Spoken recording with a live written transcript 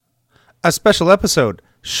A special episode,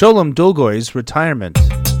 Sholem Dolgoy's retirement. All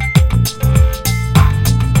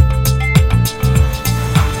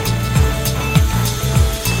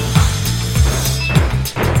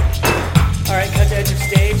right, cut to edge of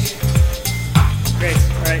stage. Great.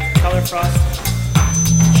 All right, color frost.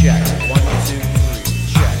 Check. 1, 2, 3.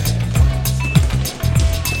 Check.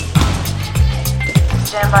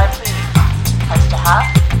 Stand by, please. House to half,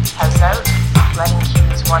 house out, letting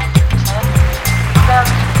cues 1 through 10, down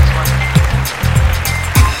cues 1 through 10.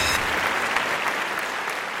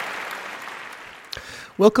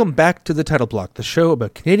 Welcome back to The Title Block, the show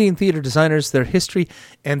about Canadian theatre designers, their history,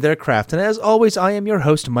 and their craft. And as always, I am your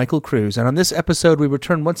host, Michael Cruz. And on this episode, we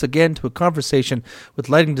return once again to a conversation with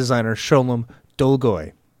lighting designer Sholem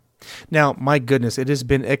Dolgoy. Now, my goodness, it has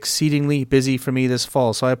been exceedingly busy for me this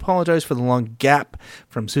fall, so I apologize for the long gap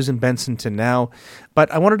from Susan Benson to now.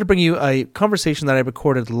 But I wanted to bring you a conversation that I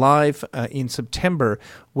recorded live in September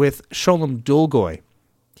with Sholem Dolgoy.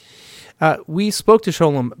 We spoke to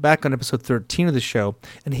Sholem back on episode 13 of the show,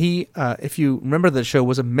 and he, if you remember the show,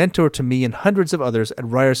 was a mentor to me and hundreds of others at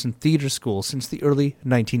Ryerson Theatre School since the early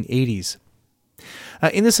 1980s.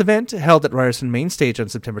 In this event, held at Ryerson Main Stage on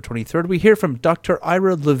September 23rd, we hear from Dr.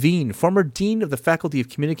 Ira Levine, former Dean of the Faculty of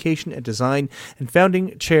Communication and Design and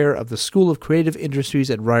founding chair of the School of Creative Industries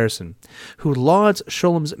at Ryerson, who lauds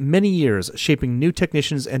Sholem's many years shaping new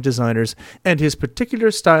technicians and designers and his particular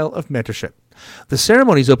style of mentorship. The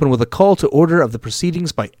ceremonies open with a call to order of the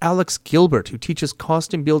proceedings by Alex Gilbert, who teaches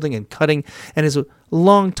costume building and cutting and is a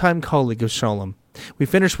longtime colleague of Sholem. We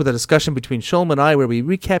finish with a discussion between Sholem and I where we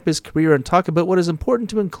recap his career and talk about what is important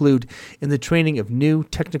to include in the training of new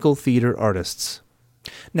technical theater artists.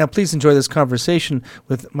 Now please enjoy this conversation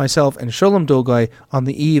with myself and Sholem Dolgoy on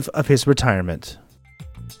the eve of his retirement.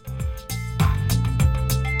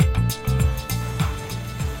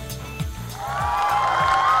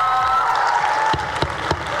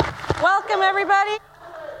 Welcome, everybody.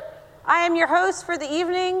 I am your host for the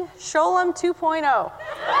evening, Sholem 2.0.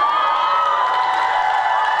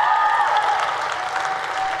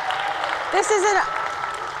 This is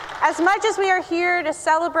as much as we are here to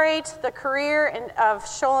celebrate the career of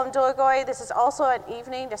Sholem Dolgoy, this is also an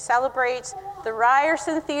evening to celebrate the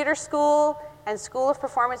Ryerson Theatre School and School of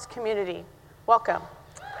Performance community. Welcome.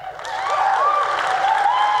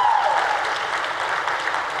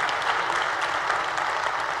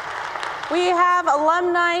 We have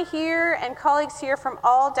alumni here and colleagues here from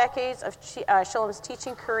all decades of Sholem's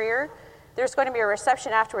teaching career. There's going to be a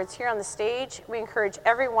reception afterwards here on the stage. We encourage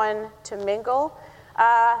everyone to mingle.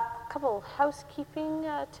 A couple housekeeping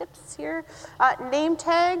tips here. Name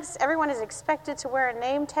tags. Everyone is expected to wear a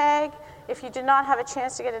name tag. If you do not have a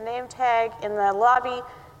chance to get a name tag in the lobby,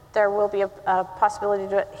 there will be a possibility to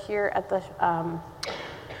do it here at the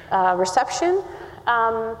reception.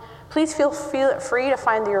 Please feel free to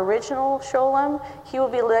find the original Sholem. He will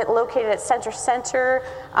be located at Center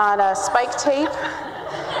on a spike tape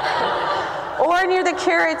or near the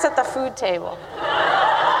carrots at the food table.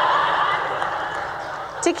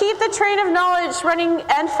 To keep the train of knowledge running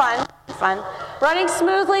and fun, running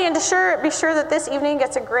smoothly and to be sure that this evening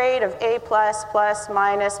gets a grade of A+, plus,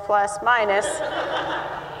 minus,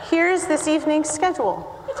 here's this evening's schedule.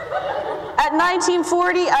 At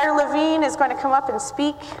 1940, Ira Levine is going to come up and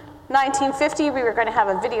speak. 1950, we were going to have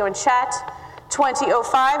a video and chat.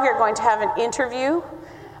 2005, you're going to have an interview.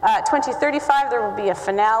 2035, there will be a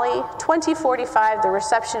finale. 2045, the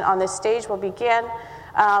reception on this stage will begin.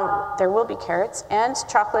 There will be carrots and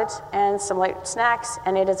chocolate and some light snacks,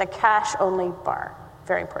 and it is a cash-only bar.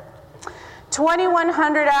 Very important.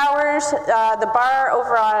 2100 hours, the bar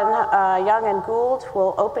over on Yonge and Gould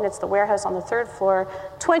will open. It's the warehouse on the 3rd floor.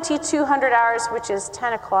 2200 hours, which is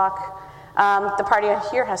 10 o'clock. The party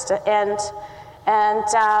here has to end. And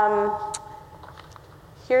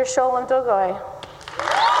here's Sholem Dolgoy.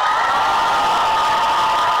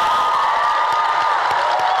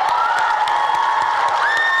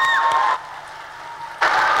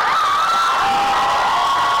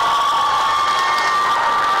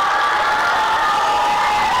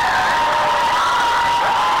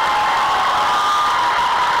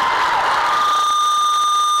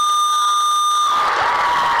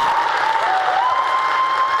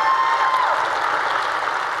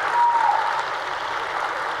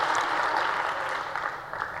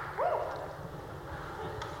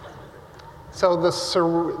 So the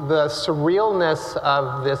surrealness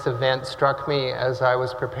of this event struck me as I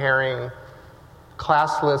was preparing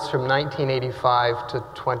class lists from 1985 to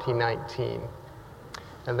 2019.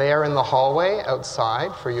 And they are in the hallway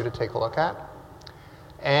outside for you to take a look at.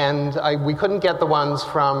 And we couldn't get the ones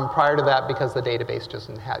from prior to that because the database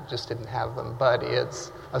just didn't have them. But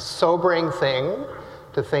it's a sobering thing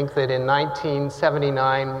to think that in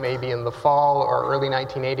 1979, maybe in the fall or early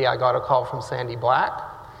 1980, I got a call from Sandy Black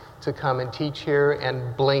to come and teach here,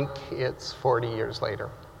 and blink, it's 40 years later.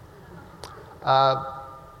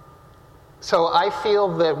 So I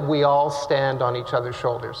feel that we all stand on each other's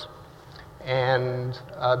shoulders. And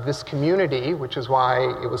this community, which is why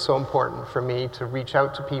it was so important for me to reach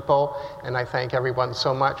out to people, and I thank everyone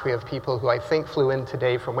so much. We have people who I think flew in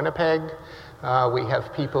today from Winnipeg. We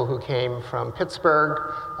have people who came from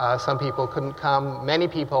Pittsburgh. Some people couldn't come. Many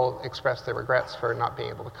people expressed their regrets for not being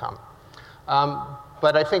able to come.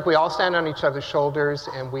 But I think we all stand on each other's shoulders,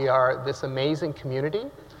 and we are this amazing community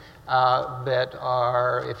that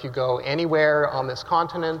are, if you go anywhere on this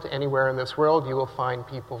continent, anywhere in this world, you will find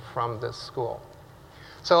people from this school.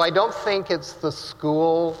 So I don't think it's the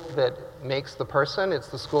school that makes the person, it's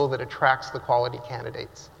the school that attracts the quality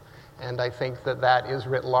candidates. And I think that that is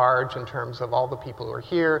writ large in terms of all the people who are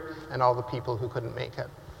here and all the people who couldn't make it.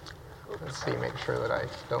 Let's see, make sure that I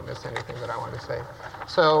don't miss anything that I want to say.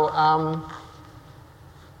 So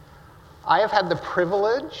I have had the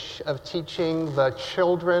privilege of teaching the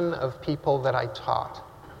children of people that I taught,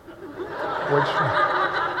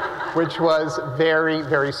 which was very,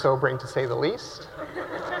 very sobering to say the least.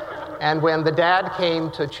 And when the dad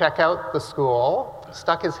came to check out the school,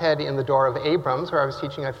 stuck his head in the door of Abrams, where I was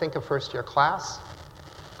teaching, I think, a first-year class,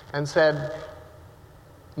 and said,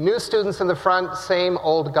 "New students in the front, same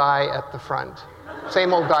old guy at the front."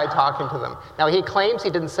 Same old guy talking to them. Now, he claims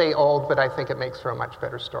he didn't say old, but I think it makes for a much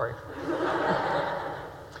better story.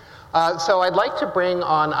 So I'd like to bring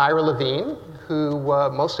on Ira Levine, who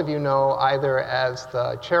most of you know either as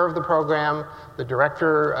the chair of the program, the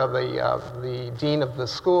director of the dean of the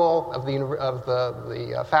school, of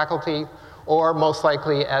the faculty, or most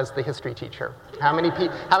likely as the history teacher. How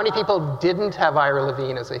many people didn't have Ira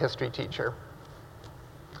Levine as a history teacher?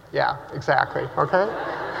 Yeah, exactly, okay?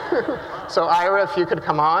 So Ira, if you could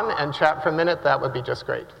come on and chat for a minute, that would be just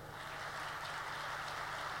great.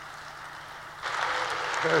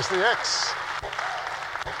 There's the X.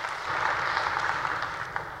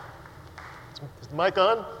 Is the mic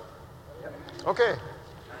on? Okay.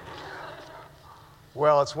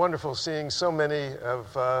 Well, it's wonderful seeing so many of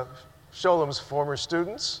Sholom's former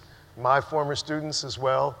students, my former students as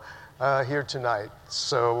well, here tonight.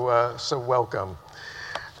 So welcome.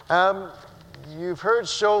 You've heard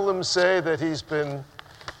Sholom say that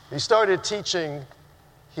he started teaching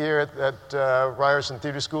here at Ryerson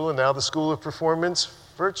Theater School and now the School of Performance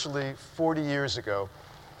virtually 40 years ago.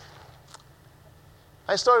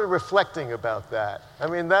 I started reflecting about that. I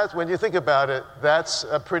mean, when you think about it, that's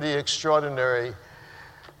a pretty extraordinary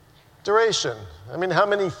duration. I mean, how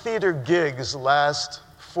many theater gigs last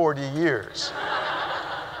 40 years?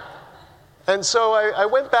 And so I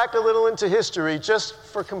went back a little into history just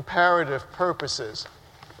for comparative purposes.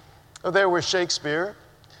 There was Shakespeare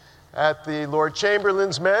at the Lord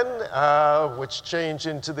Chamberlain's Men, which changed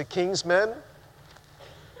into the King's Men.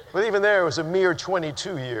 But even there, it was a mere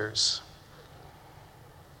 22 years.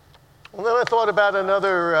 And then I thought about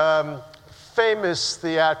another famous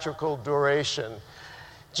theatrical duration.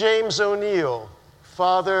 James O'Neill,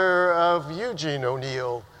 father of Eugene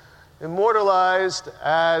O'Neill, immortalized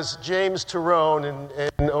as James Tyrone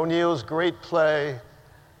in O'Neill's great play,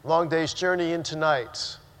 Long Day's Journey into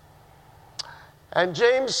Night. And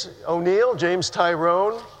James O'Neill, James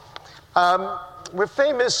Tyrone, were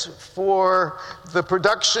famous for the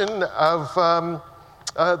production of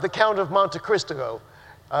The Count of Monte Cristo.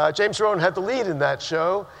 James Tyrone had the lead in that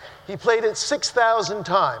show. He played it 6,000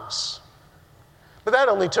 times. But that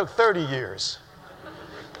only took 30 years.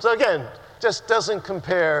 So again, just doesn't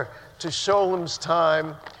compare to Sholom's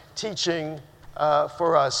time teaching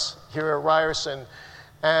for us here at Ryerson.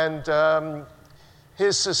 And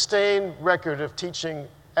his sustained record of teaching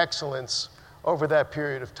excellence over that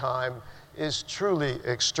period of time is truly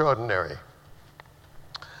extraordinary.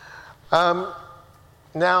 So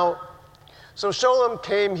Sholom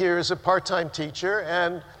came here as a part-time teacher,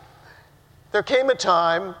 and there came a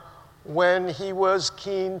time when he was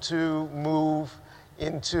keen to move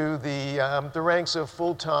into the ranks of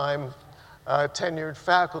full-time tenured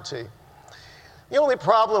faculty. The only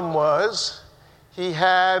problem was he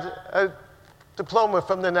had a diploma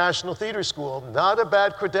from the National Theater School. Not a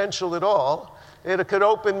bad credential at all. It could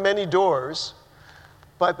open many doors.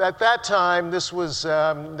 But at that time, this was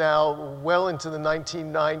now well into the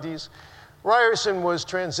 1990s, Ryerson was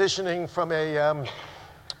transitioning from a,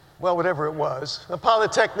 whatever it was, a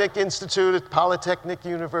Polytechnic Institute, a Polytechnic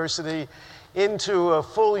University, into a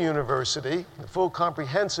full university, a full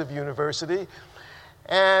comprehensive university.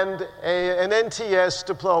 and an NTS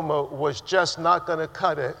diploma was just not going to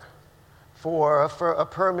cut it for a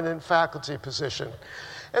permanent faculty position.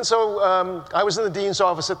 And so I was in the dean's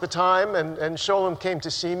office at the time, and Sholem came to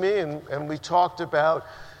see me, and we talked about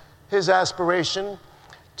his aspiration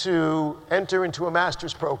to enter into a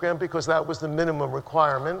master's program because that was the minimum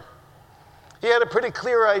requirement. He had a pretty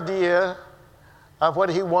clear idea of what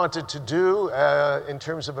he wanted to do in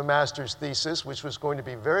terms of a master's thesis, which was going to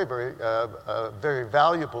be very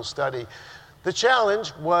valuable study. The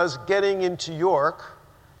challenge was getting into York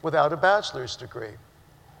without a bachelor's degree.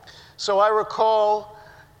 So I recall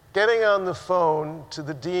getting on the phone to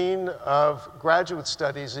the dean of graduate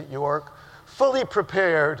studies at York, fully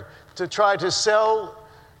prepared to try to sell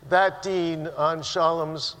that dean on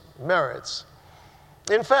Sholem's merits.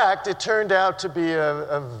 In fact, it turned out to be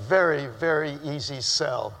a very, very easy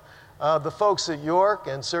sell. The folks at York,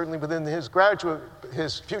 and certainly within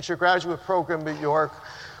his future graduate program at York,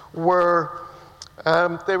 were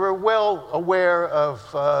well aware of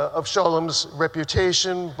Sholem's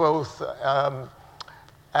reputation, both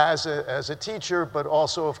as a teacher, but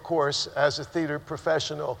also, of course, as a theater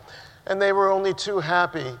professional. And they were only too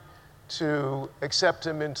happy to accept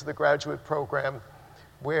him into the graduate program,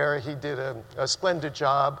 where he did a splendid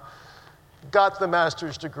job, got the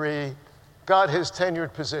master's degree, got his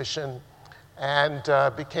tenured position, and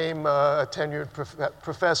became a tenured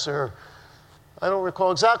professor. I don't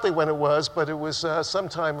recall exactly when it was, but it was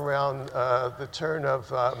sometime around the turn of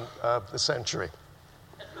the century.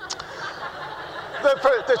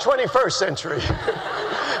 The 21st century,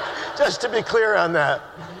 just to be clear on that.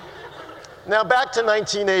 Now back to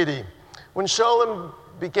 1980. When Sholem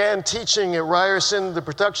began teaching at Ryerson, the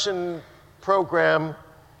production program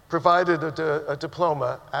provided a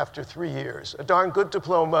diploma after 3 years. A darn good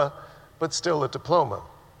diploma, but still a diploma.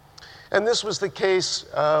 And this was the case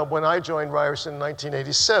when I joined Ryerson in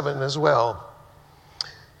 1987 as well.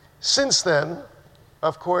 Since then,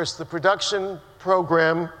 of course, the production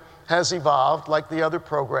program has evolved, like the other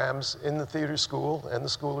programs in the theater school and the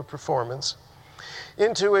School of Performance,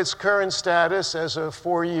 into its current status as a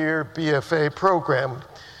 4-year BFA program,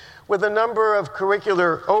 with a number of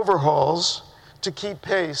curricular overhauls to keep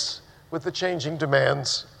pace with the changing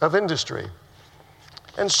demands of industry.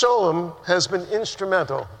 And Sholem has been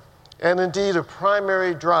instrumental and indeed a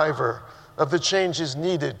primary driver of the changes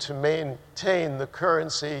needed to maintain the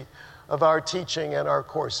currency of our teaching and our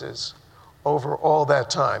courses over all that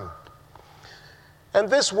time. And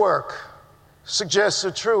this work suggests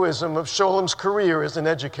a truism of Sholem's career as an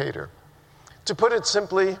educator. To put it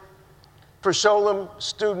simply, for Sholem,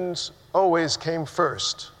 students always came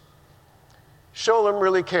first. Sholem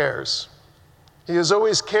really cares. He has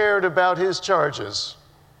always cared about his charges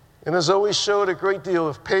and has always showed a great deal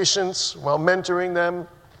of patience while mentoring them,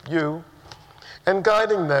 you, and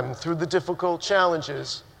guiding them through the difficult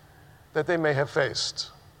challenges that they may have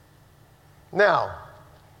faced. Now,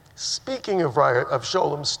 speaking of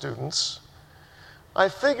Sholem's students, I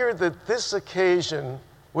figured that this occasion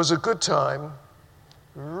was a good time,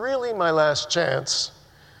 really my last chance,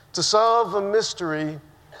 to solve a mystery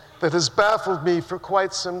that has baffled me for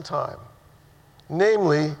quite some time.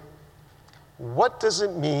 Namely, what does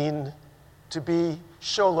it mean to be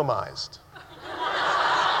Sholemized?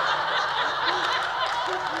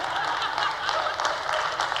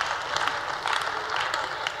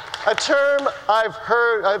 A term I've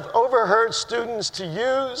overheard students to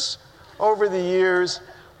use over the years,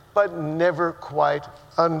 but never quite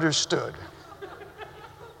understood.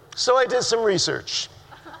 So I did some research,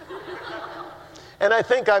 and I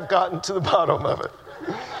think I've gotten to the bottom of it.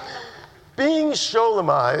 Being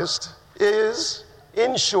Sholemized is,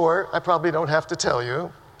 in short, I probably don't have to tell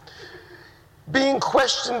you, being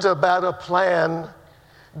questioned about a plan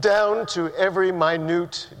down to every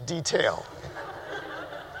minute detail.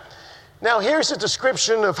 Now, here's a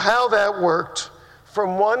description of how that worked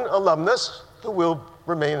from one alumnus, who will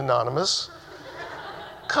remain anonymous,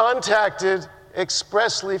 contacted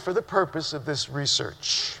expressly for the purpose of this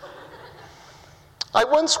research. I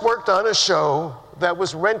once worked on a show that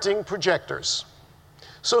was renting projectors.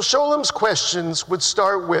 So Sholem's questions would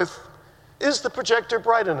start with, is the projector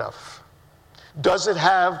bright enough? Does it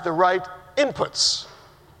have the right inputs?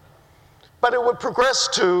 But it would progress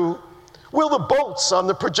to, will the bolts on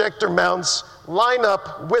the projector mounts line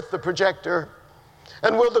up with the projector?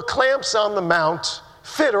 And will the clamps on the mount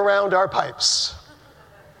fit around our pipes?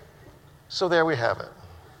 So there we have it.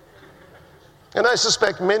 And I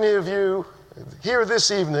suspect many of you here this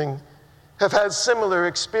evening have had similar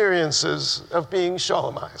experiences of being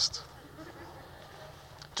Sholemized.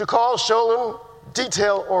 To call Sholem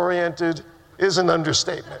detail-oriented is an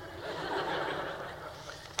understatement.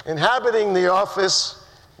 inhabiting the office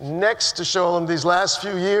next to Sholem these last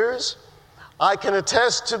few years, I can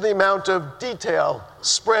attest to the amount of detail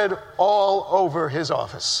spread all over his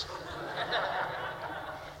office.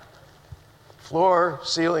 Floor,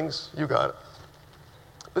 ceilings, you got it.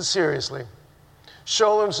 But seriously,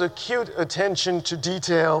 Sholem's acute attention to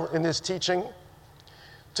detail in his teaching,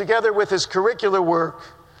 together with his curricular work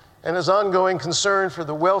and his ongoing concern for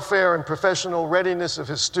the welfare and professional readiness of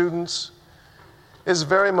his students, is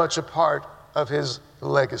very much a part of his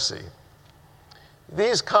legacy.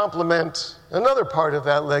 These complement another part of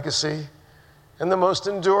that legacy, and the most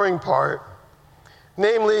enduring part,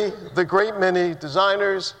 namely the great many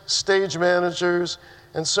designers, stage managers,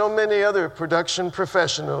 and so many other production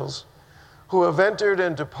professionals who have entered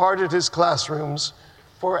and departed his classrooms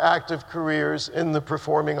for active careers in the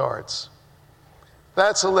performing arts.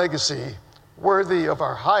 That's a legacy worthy of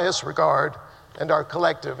our highest regard and our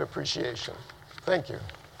collective appreciation. Thank you.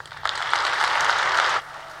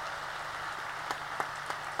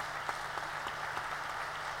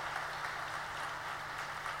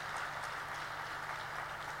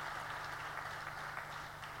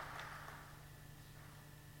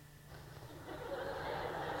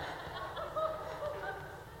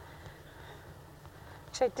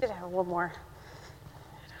 I did have one more.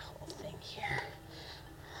 A whole thing here.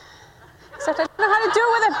 Except I don't know how to do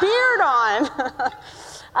it with a beard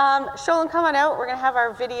on. Sholem, come on out. We're going to have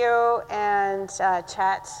our video and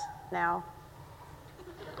chat now.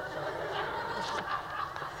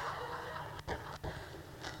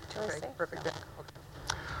 Perfect.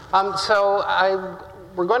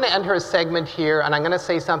 We're going to enter a segment here, and I'm going to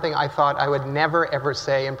say something I thought I would never, ever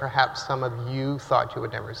say, and perhaps some of you thought you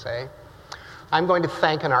would never say. I'm going to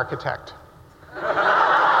thank an architect.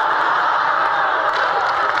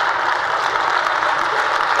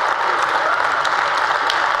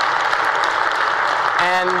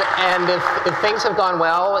 And if things have gone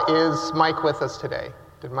well, is Mike with us today?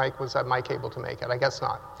 Was Mike able to make it? I guess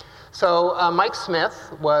not. So Mike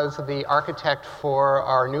Smith was the architect for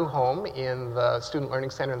our new home in the Student Learning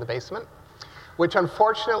Center in the basement, which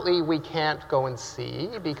unfortunately we can't go and see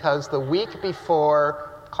because the week before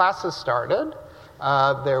classes started,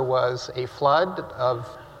 there was a flood of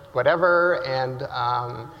whatever, and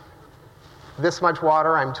this much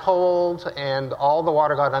water, I'm told, and all the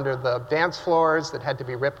water got under the dance floors that had to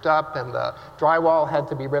be ripped up, and the drywall had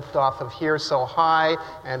to be ripped off of here so high,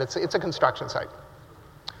 and it's a construction site.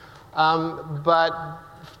 But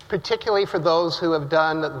particularly for those who have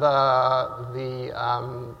done the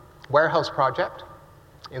warehouse project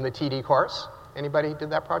in the TD course. Anybody did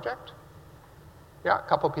that project? Yeah, a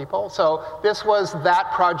couple people. So this was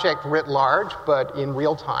that project writ large, but in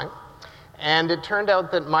real time. And it turned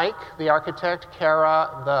out that Mike, the architect,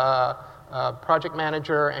 Kara, the project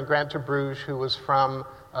manager, and Grant de Bruges, who was from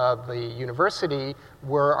the university,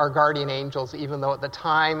 were our guardian angels, even though at the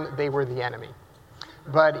time they were the enemy.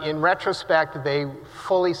 But in retrospect, they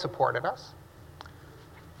fully supported us.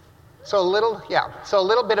 So a little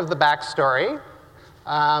bit of the backstory.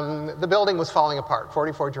 The building was falling apart.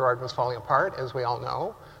 44 Gerrard was falling apart, as we all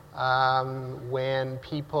know. When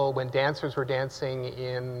dancers were dancing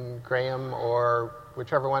in Graham or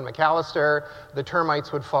whichever one, McAllister, the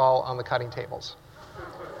termites would fall on the cutting tables.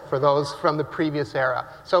 For those from the previous era.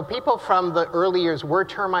 So people from the early years, were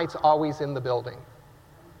termites always in the building?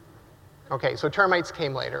 Okay, so termites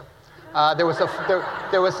came later. There was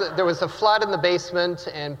a flood in the basement,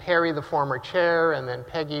 and Perry, the former chair, and then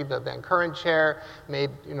Peggy, the then current chair, made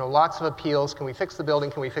lots of appeals. Can we fix the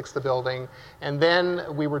building? Can we fix the building? And then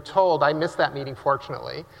we were told, I missed that meeting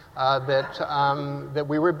fortunately, that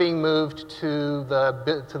we were being moved to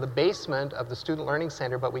the basement of the Student Learning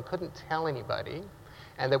Center, but we couldn't tell anybody,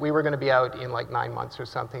 and that we were going to be out in like 9 months or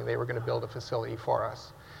something. They were going to build a facility for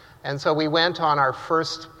us. And so we went on our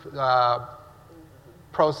first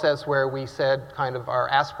process where we said kind of our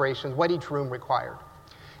aspirations, what each room required.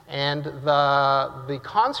 And the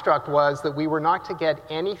construct was that we were not to get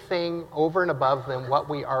anything over and above than what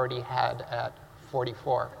we already had at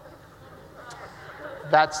 44.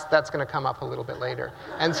 That's going to come up a little bit later.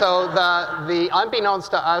 And so the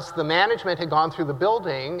unbeknownst to us, the management had gone through the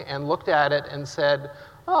building and looked at it and said,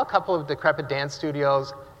 a couple of decrepit dance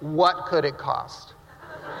studios, what could it cost?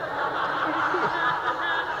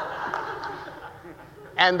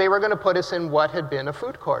 And they were going to put us in what had been a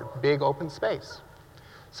food court, big open space.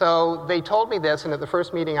 So they told me this, and at the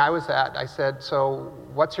first meeting I was at, I said, so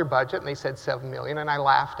what's your budget? And they said $7 million, and I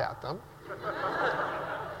laughed at them.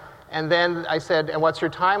 And then I said, and what's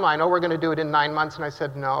your timeline? Oh, we're going to do it in 9 months. And I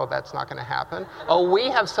said, no, that's not going to happen. Oh, we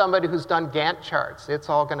have somebody who's done Gantt charts. It's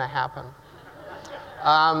all going to happen.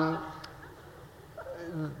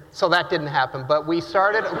 so that didn't happen. But we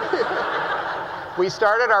started, we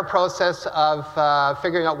started our process of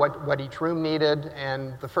figuring out what each room needed,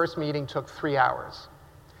 and the first meeting took 3 hours.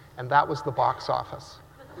 And that was the box office.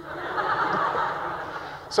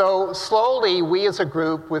 So slowly, we as a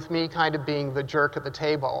group, with me kind of being the jerk at the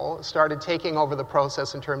table, started taking over the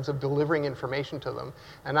process in terms of delivering information to them.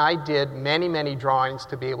 And I did many, many drawings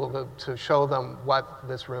to be able to show them what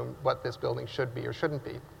this building should be or shouldn't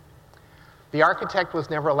be. The architect was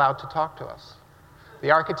never allowed to talk to us. The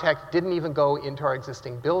architect didn't even go into our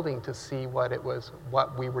existing building to see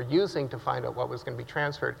what we were using to find out what was going to be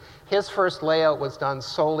transferred. His first layout was done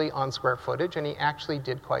solely on square footage, and he actually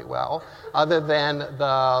did quite well, other than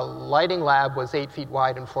the lighting lab was 8 feet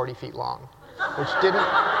wide and 40 feet long, which didn't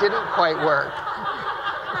quite work.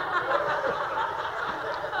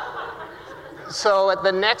 So at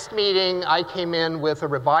the next meeting, I came in with a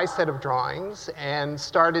revised set of drawings and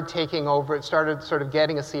started taking over, started sort of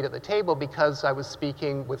getting a seat at the table because I was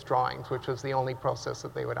speaking with drawings, which was the only process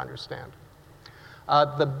that they would understand.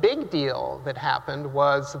 The big deal that happened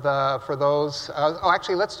was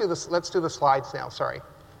actually, let's do the slides now, sorry.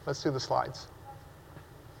 Let's do the slides.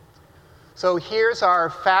 So here's our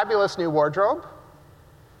fabulous new wardrobe.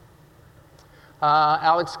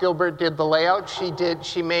 Alex Gilbert did the layout.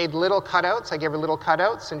 She made little cutouts. I gave her little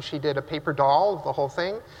cutouts, and she did a paper doll of the whole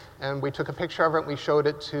thing. And we took a picture of it, and we showed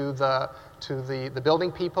it to the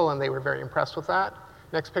building people, and they were very impressed with that.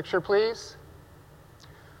 Next picture, please.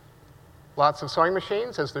 Lots of sewing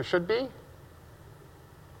machines, as there should be.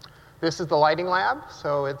 This is the lighting lab,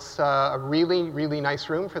 so it's a really, really nice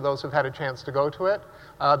room for those who've had a chance to go to it.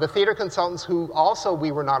 The theater consultants, who also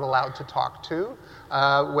we were not allowed to talk to,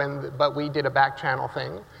 but we did a back channel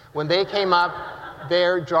thing. When they came up,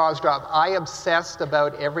 their jaws dropped. I obsessed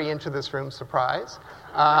about every inch of this room, surprise.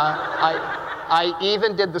 I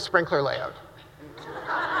even did the sprinkler layout.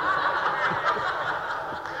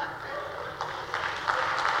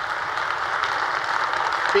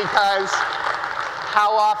 Because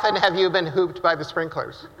how often have you been hooped by the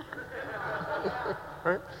sprinklers?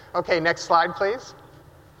 Right? Okay, next slide, please.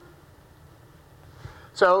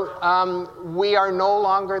 So we are no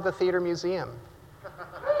longer the theater museum.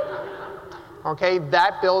 Okay,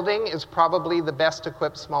 that building is probably the best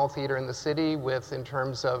equipped small theater in the city in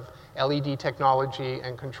terms of LED technology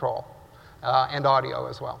and control, and audio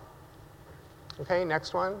as well. Okay,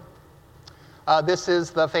 next one. This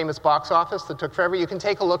is the famous box office that took forever. You can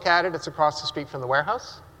take a look at it. It's across the street from the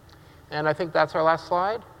warehouse. And I think that's our last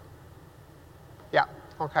slide. Yeah,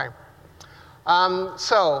 okay.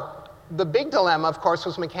 So the big dilemma, of course,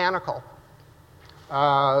 was mechanical.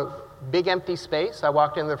 Big empty space. I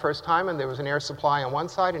walked in the first time, and there was an air supply on one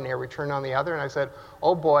side and air return on the other. And I said,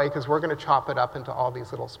 oh boy, because we're going to chop it up into all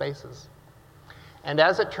these little spaces. And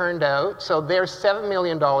as it turned out, so their $7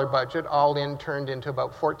 million budget all in turned into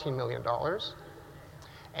about $14 million.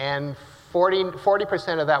 And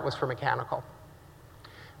 40% of that was for mechanical.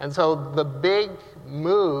 And so the big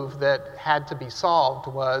move that had to be solved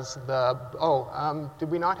was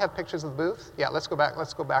did we not have pictures of the booth? Yeah, let's go back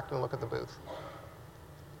and look at the booth.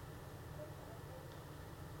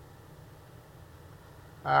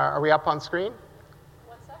 Are we up on screen?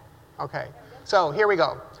 1 sec. Okay, so here we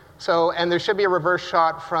go. So, and there should be a reverse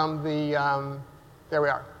shot from the, there we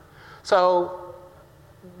are. So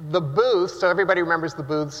the booth, so everybody remembers the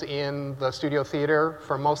booths in the studio theater.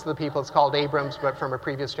 For most of the people, it's called Abrams, but from a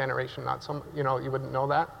previous generation, not some, you wouldn't know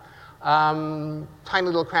that. Tiny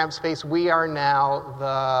little cramped space. We are now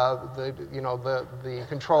the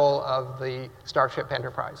control of the Starship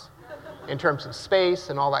Enterprise. In terms of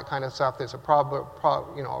space and all that kind of stuff, there's a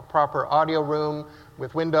proper audio room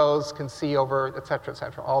with windows, can see over, et cetera,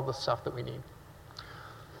 all the stuff that we need.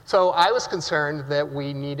 So I was concerned that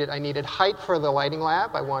I needed height for the lighting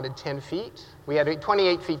lab. I wanted 10 feet. We had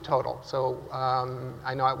 28 feet total. So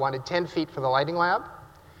I know I wanted 10 feet for the lighting lab.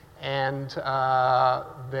 And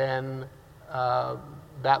then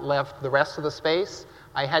that left the rest of the space.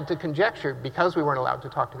 I had to conjecture, because we weren't allowed to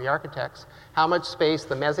talk to the architects, how much space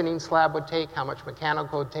the mezzanine slab would take, how much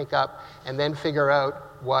mechanical would take up, and then figure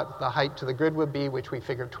out what the height to the grid would be, which we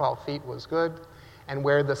figured 12 feet was good, and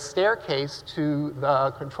where the staircase to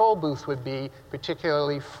the control booth would be,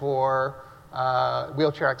 particularly for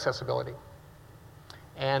wheelchair accessibility.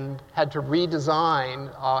 And had to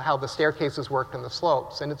redesign how the staircases worked and the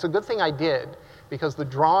slopes. And it's a good thing I did, because the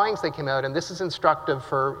drawings that came out, and this is instructive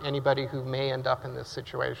for anybody who may end up in this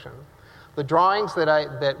situation. The drawings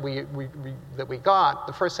that we got,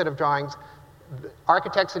 the first set of drawings,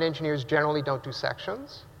 architects and engineers generally don't do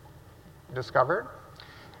sections, discovered.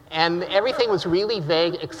 And everything was really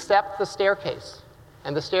vague except the staircase.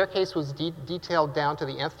 And the staircase was detailed down to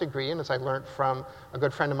the nth degree, and as I learned from a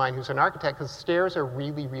good friend of mine who's an architect, because stairs are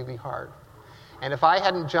really, really hard. And if I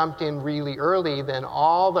hadn't jumped in really early, then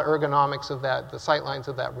all the ergonomics of that, the sightlines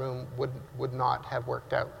of that room would not have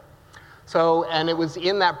worked out. So, and it was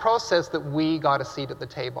in that process that we got a seat at the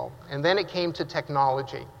table. And then it came to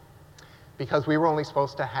technology, because we weren't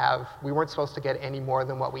supposed to get any more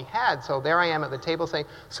than what we had. So there I am at the table saying,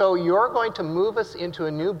 so you're going to move us into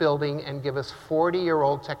a new building and give us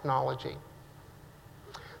 40-year-old technology.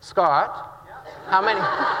 Scott, how many...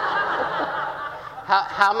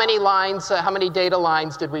 How many lines, how many data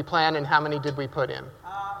lines did we plan and how many did we put in? We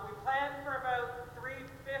planned for about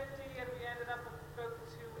 350 and we ended up with about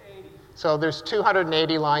 280. So there's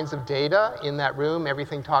 280 lines of data in that room.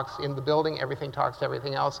 Everything talks in the building, everything talks to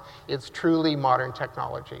everything else. It's truly modern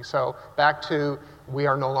technology. So back to, we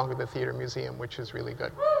are no longer the theater museum, which is really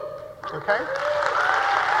good. Okay?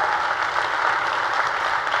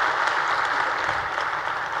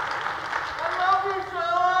 I love you,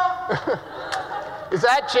 Joel! Is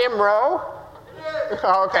that Jim Rowe? It is.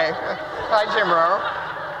 Oh, okay. Hi, Jim Rowe.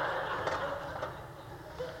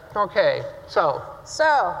 Okay, so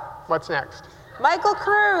what's next? Michael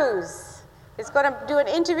Cruz is going to do an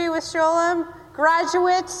interview with Sholem,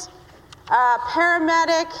 graduate,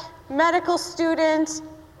 paramedic, medical student,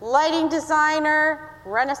 lighting designer,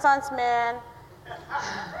 Renaissance man,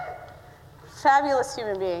 fabulous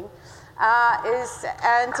human being,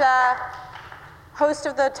 host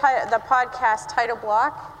of the podcast Title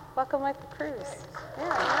Block. Welcome, Michael Cruz. Yeah.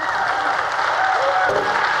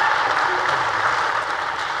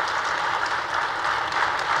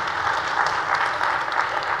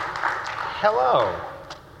 Hello.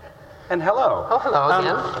 And hello. Oh, hello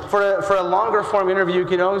again. For a longer form interview, you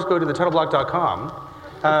can always go to thetitleBlock.com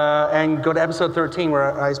and go to episode 13,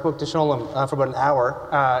 where I spoke to Sholem for about an hour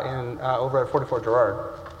over at 44 Gerrard.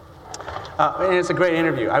 And it's a great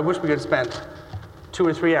interview. I wish we could have spent 2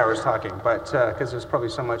 or 3 hours talking, but because there's probably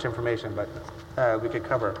so much information, but we could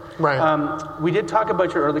cover. Right. We did talk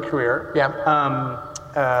about your early career.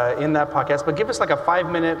 In that podcast, but give us like a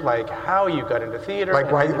 5-minute, like how you got into theater.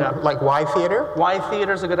 Why theater? Why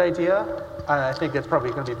theater is a good idea. I think that's probably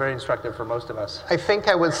going to be very instructive for most of us. I think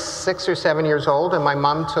I was 6 or 7 years old, and my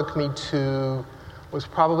mom took me to, was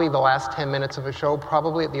probably the last 10 minutes of a show,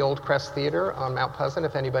 probably at the Old Crest Theater on Mount Pleasant,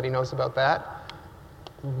 if anybody knows about that.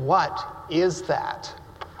 What is that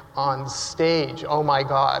on stage? Oh my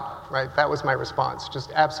God, right? That was my response,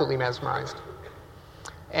 just absolutely mesmerized.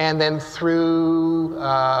 And then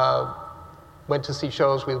went to see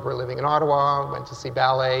shows. We were living in Ottawa, went to see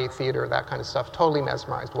ballet, theater, that kind of stuff, totally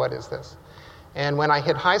mesmerized. What is this? And when I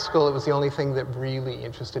hit high school, it was the only thing that really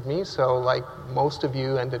interested me. So like most of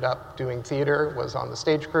you ended up doing theater, was on the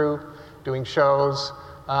stage crew, doing shows.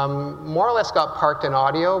 More or less got parked in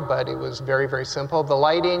audio, but it was very, very simple. The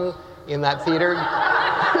lighting in that theater...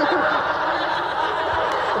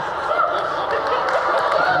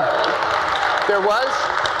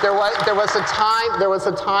 There was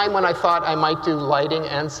a time when I thought I might do lighting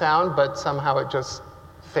and sound, but somehow it just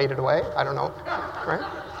faded away. I don't know, right?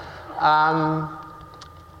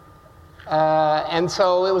 And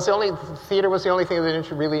so theater was the only thing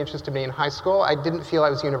that really interested me in high school. I didn't feel I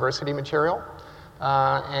was university material.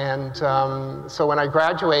 So when I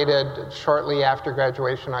graduated, shortly after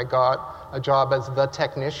graduation, I got a job as the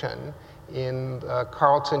technician in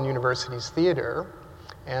Carleton University's theater.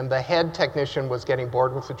 And the head technician was getting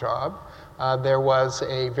bored with the job. There was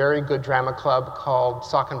a very good drama club called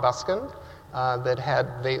Sock and Buskin that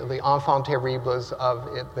had the enfant terribles of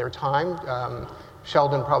their time.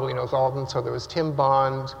 Sheldon probably knows all of them. So there was Tim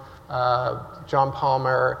Bond, John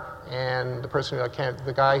Palmer, and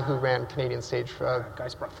the guy who ran Canadian Stage,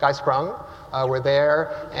 Guy Sprung, were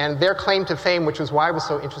there. And their claim to fame, which was why I was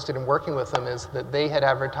so interested in working with them, is that they had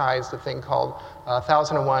advertised a thing called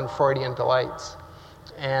 1001 Freudian Delights.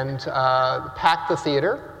 And packed the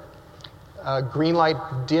theater,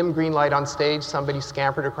 dim green light on stage, somebody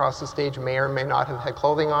scampered across the stage, may or may not have had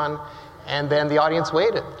clothing on, and then the audience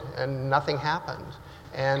waited, and nothing happened.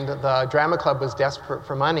 And the drama club was desperate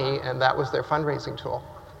for money, and that was their fundraising tool.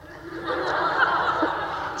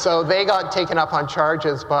 So they got taken up on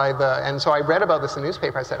charges and so I read about this in the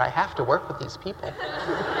newspaper. I said, I have to work with these people.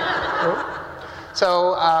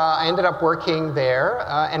 So I ended up working there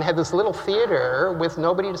and had this little theater with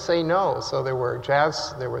nobody to say no. So there were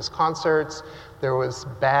jazz, there was concerts, there was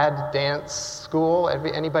bad dance school.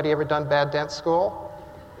 Anybody ever done bad dance school?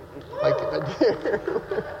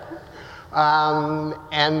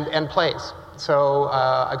 And plays. So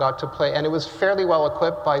I got to play, and it was fairly well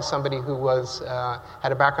equipped by somebody who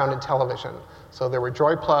had a background in television. So there were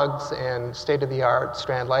joy plugs and state-of-the-art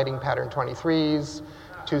strand lighting pattern 23s,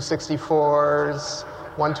 264s,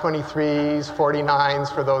 123s,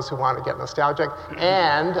 49s for those who want to get nostalgic,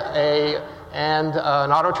 and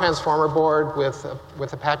an auto transformer board with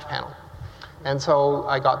a patch panel. And so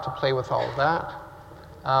I got to play with all of that.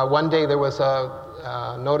 One day there was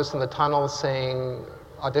a notice in the tunnel saying,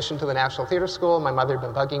 audition to the National Theatre School. My mother had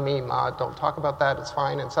been bugging me, "Ma, don't talk about that, it's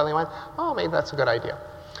fine." And suddenly I went, oh, maybe that's a good idea.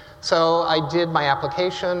 So I did my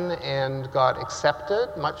application and got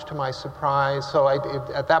accepted, much to my surprise. So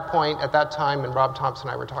at that time, and Rob Thompson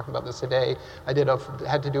and I were talking about this today, I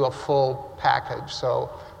had to do a full package.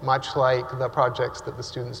 So much like the projects that the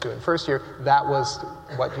students do in first year, that was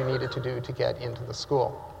what you needed to do to get into the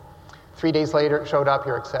school. 3 days later, it showed up,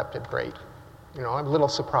 you're accepted, great. You know, I'm a little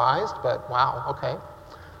surprised, but wow, okay.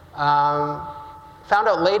 Found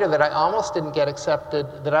out later that I almost didn't get accepted,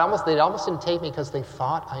 they almost didn't take me because they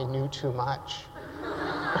thought I knew too much.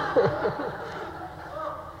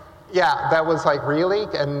 Yeah, that was like, really?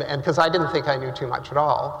 And because I didn't think I knew too much at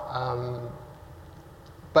all.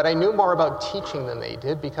 But I knew more about teaching than they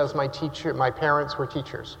did because my parents were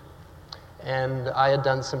teachers. And I had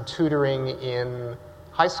done some tutoring in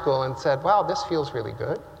high school and said, wow, this feels really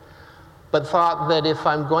good. But thought that if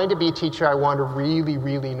I'm going to be a teacher, I want to really,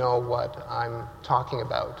 really know what I'm talking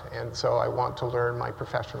about. And so I want to learn my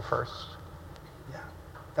profession first. Yeah,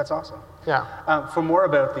 that's awesome. Yeah. For more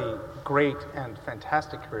about the great and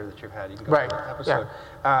fantastic career that you've had, you can go to the episode.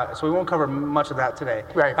 Yeah. So we won't cover much of that today.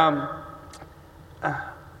 Right.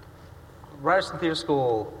 Ryerson Theatre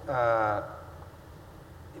School, but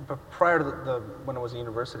prior to when it was a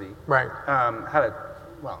university, right.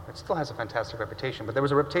 It still has a fantastic reputation, but there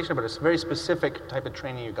was a reputation about a very specific type of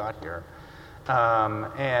training you got here.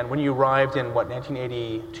 And when you arrived in,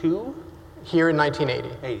 1982? Here in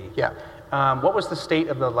 1980. 80. Yeah. What was the state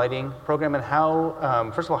of the lighting program, and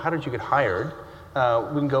how, first of all, how did you get hired?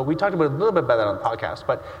 We talked about a little bit about that on the podcast,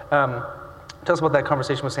 but tell us about that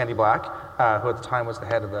conversation with Sandy Black, who at the time was the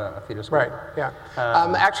head of the theatre school. Right, yeah.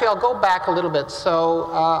 Actually, I'll go back a little bit.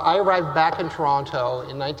 So I arrived back in Toronto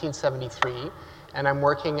in 1973, and I'm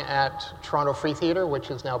working at Toronto Free Theatre,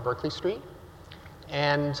 which is now Berkeley Street.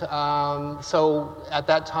 And so at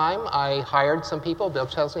that time, I hired some people. Bill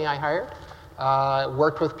Chesney I hired.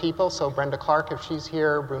 Worked with people, so Brenda Clark, if she's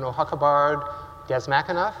here, Bruno Huckabard, Des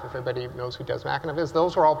McAnuff, if everybody knows who Des McAnuff is.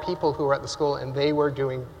 Those were all people who were at the school, and they were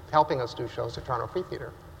helping us do shows at Toronto Free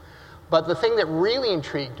Theatre. But the thing that really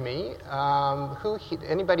intrigued me,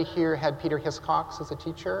 anybody here had Peter Hiscox as a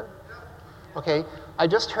teacher? Okay, I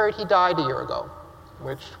just heard he died a year ago,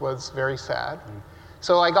 which was very sad.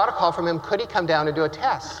 So I got a call from him, could he come down and do a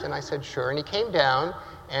test? And I said, sure. And he came down,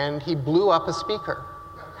 and he blew up a speaker.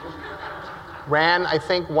 Ran, I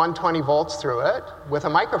think, 120 volts through it with a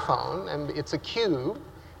microphone, and it's a cube,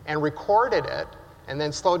 and recorded it, and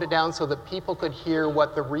then slowed it down so that people could hear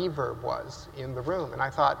what the reverb was in the room. And I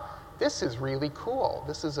thought, this is really cool.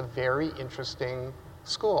 This is a very interesting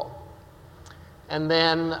school. And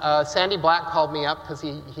then Sandy Black called me up because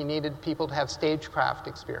he needed people to have stagecraft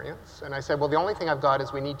experience. And I said, well, the only thing I've got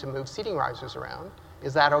is we need to move seating risers around.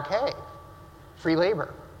 Is that okay? Free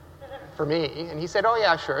labor for me. And he said, oh,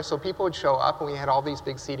 yeah, sure. So people would show up, and we had all these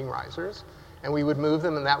big seating risers. And we would move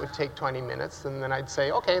them, and that would take 20 minutes. And then I'd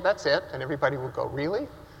say, okay, that's it. And everybody would go, really?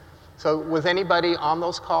 So was anybody on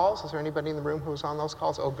those calls? Is there anybody in the room who was on those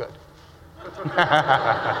calls? Oh, good.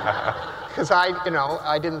 Because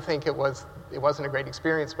I didn't think it wasn't a great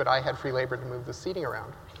experience, but I had free labor to move the seating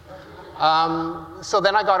around. So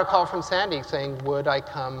then I got a call from Sandy saying, would I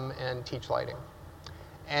come and teach lighting?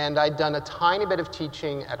 And I'd done a tiny bit of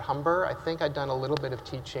teaching at Humber. I think I'd done a little bit of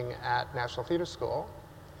teaching at National Theatre School.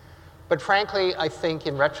 But frankly, I think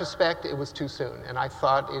in retrospect, it was too soon. And I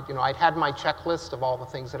thought, I'd had my checklist of all the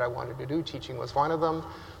things that I wanted to do. Teaching was one of them,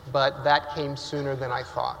 but that came sooner than I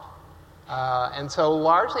thought. And so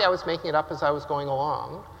largely I was making it up as I was going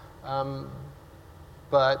along.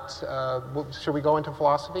 Should we go into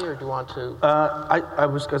philosophy, or do you want to? I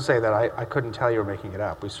was going to say that I couldn't tell you were making it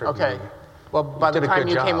up. We certainly. Okay. Well, by the time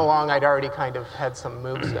you came along, I'd already kind of had some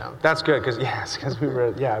moves down. That's good, because I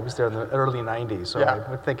was there in the early 90s, so I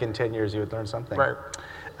would think in 10 years you would learn something. Right.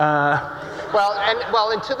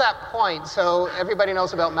 And to that point, so everybody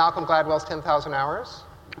knows about Malcolm Gladwell's 10,000 Hours?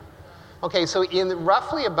 Okay, so in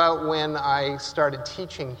roughly about when I started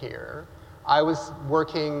teaching here, I was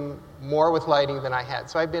working more with lighting than I had.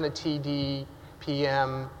 So I've been a TD,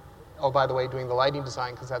 PM, by the way, doing the lighting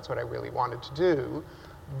design, because that's what I really wanted to do,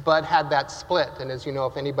 but had that split. And as you know,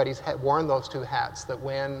 if anybody's worn those two hats, that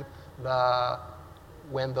when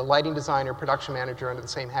when the lighting designer, production manager under the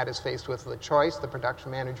same hat is faced with the choice, the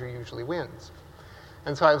production manager usually wins.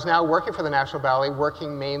 And so I was now working for the National Ballet,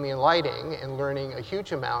 working mainly in lighting and learning a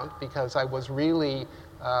huge amount because I was really,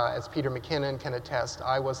 as Peter McKinnon can attest,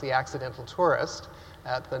 I was the accidental tourist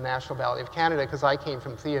at the National Ballet of Canada because I came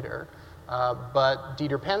from theater. But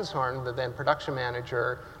Dieter Penshorn, the then production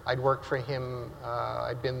manager, I'd worked for him,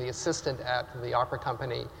 I'd been the assistant at the opera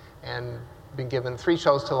company and been given 3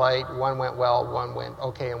 shows to light. One went well, one went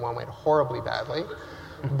okay, and one went horribly badly.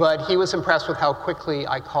 But he was impressed with how quickly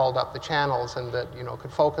I called up the channels and that,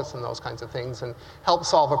 could focus on those kinds of things and help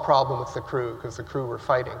solve a problem with the crew because the crew were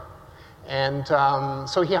fighting. And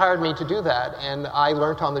so he hired me to do that, and I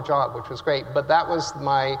learned on the job, which was great. But that was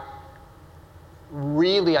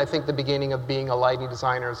really, I think, the beginning of being a lighting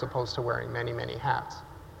designer as opposed to wearing many, many hats.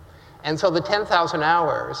 And so the 10,000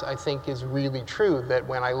 hours, I think, is really true, that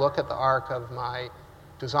when I look at the arc of my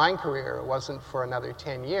design career, it wasn't for another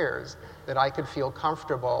 10 years that I could feel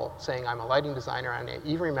comfortable saying I'm a lighting designer. And I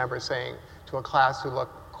even remember saying to a class who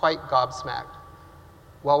looked quite gobsmacked,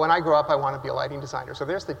 well, when I grow up, I want to be a lighting designer. So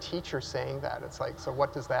there's the teacher saying that. It's like, so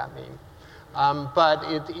what does that mean? But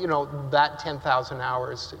that 10,000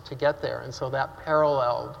 hours to get there, and so that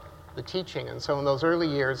paralleled the teaching. And so in those early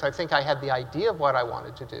years, I think I had the idea of what I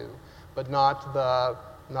wanted to do, but not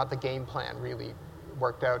the game plan really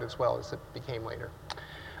worked out as well as it became later.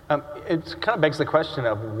 It kind of begs the question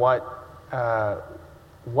of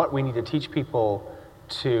what we need to teach people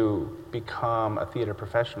to become a theater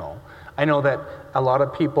professional. I know that a lot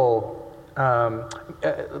of people,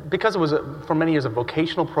 because it was for many years a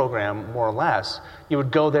vocational program, more or less, you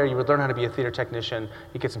would go there, you would learn how to be a theater technician,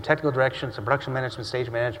 you get some technical direction, some production management, stage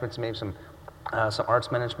management, maybe some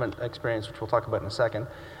arts management experience, which we'll talk about in a second.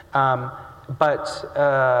 But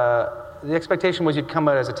the expectation was you'd come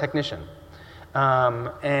out as a technician. There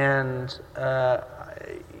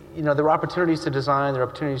were opportunities to design, there were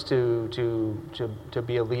opportunities to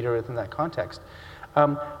be a leader within that context.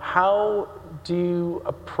 How do you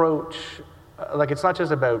approach, it's not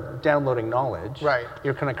just about downloading knowledge. Right.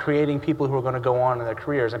 You're kind of creating people who are going to go on in their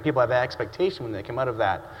careers, and people have that expectation when they come out of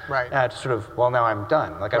that. Right. To sort of, well, now I'm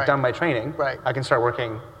done. I've done my training. Right. I can start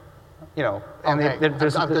working, And okay,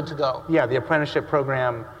 I'm good to go. Yeah, the apprenticeship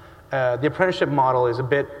program, the apprenticeship model is a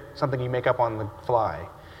bit something you make up on the fly.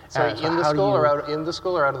 So in the school or out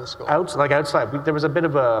of the school? Outside. There was a bit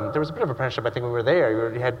of apprenticeship. I think when we were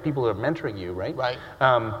there, you had people who were mentoring you, right? Right.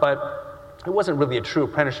 But it wasn't really a true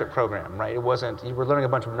apprenticeship program, right? It wasn't. You were learning a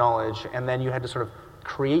bunch of knowledge, and then you had to sort of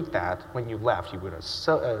create that when you left. You would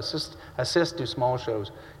assist, do small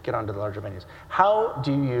shows, get onto the larger venues. How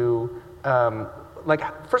do you,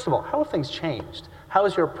 first of all, how have things changed? How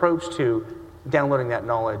has your approach to downloading that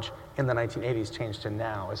knowledge in the 1980s changed to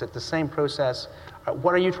now? Is it the same process?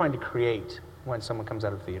 What are you trying to create when someone comes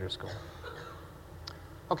out of theater school?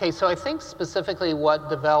 Okay, so I think specifically what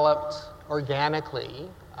developed organically,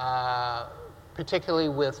 particularly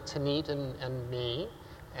with Tanit and me,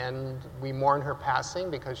 and we mourn her passing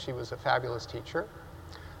because she was a fabulous teacher,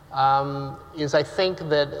 is I think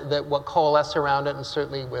that what coalesced around it, and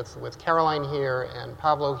certainly with Caroline here and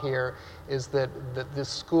Pablo here, is that this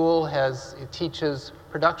school it teaches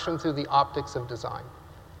production through the optics of design.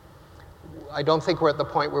 I don't think we're at the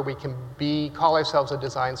point where we can call ourselves a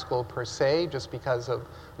design school per se, just because of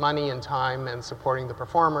money and time and supporting the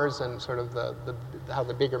performers and sort of how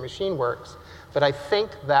the bigger machine works. But I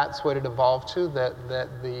think that's what it evolved to,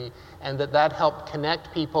 that helped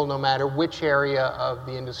connect people no matter which area of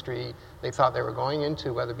the industry they thought they were going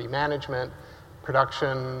into, whether it be management,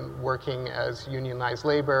 production, working as unionized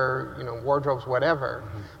labor, wardrobes, whatever.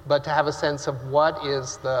 Mm-hmm. But to have a sense of what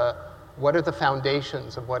are the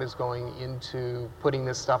foundations of what is going into putting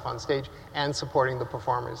this stuff on stage and supporting the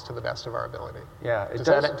performers to the best of our ability. Yeah,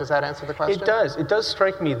 does that answer the question? It does. It does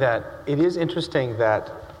strike me that it is interesting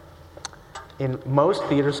that in most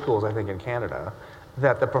theater schools, I think in Canada,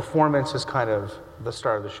 that the performance is kind of the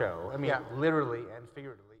star of the show. I mean, literally and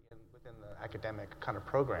figuratively within the academic kind of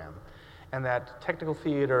program. And that technical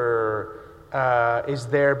theater is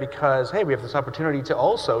there because, hey, we have this opportunity to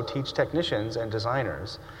also teach technicians and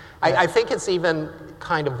designers. I think it's even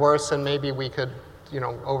kind of worse, and maybe we could,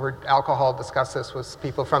 over alcohol discuss this with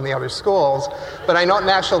people from the other schools. But I know at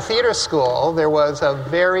National Theatre School, there was a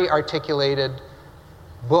very articulated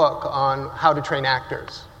book on how to train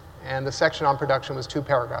actors. And the section on production was 2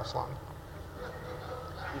 paragraphs long.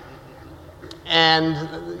 And,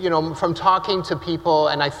 from talking to people,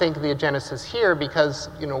 and I think the genesis here, because,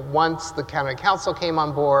 once the Canada Council came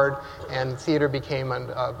on board and theater became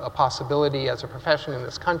a possibility as a profession in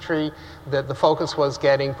this country, that the focus was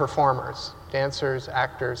getting performers, dancers,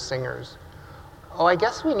 actors, singers. oh, I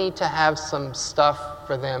guess we need to have some stuff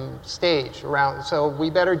for them staged around. So we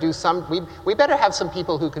better do we better have some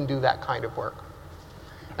people who can do that kind of work.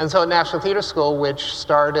 And so at National Theatre School, which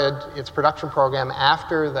started its production program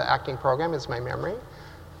after the acting program, is my memory,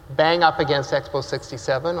 bang up against Expo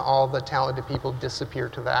 67, all the talented people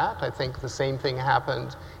disappeared to that. I think the same thing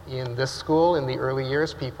happened in this school in the early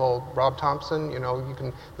years. People, Rob Thompson,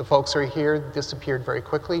 the folks who are here disappeared very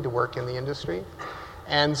quickly to work in the industry.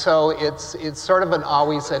 And so it's sort of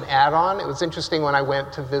always an add-on. It was interesting when I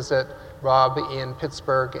went to visit Rob in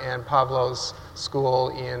Pittsburgh and Pablo's school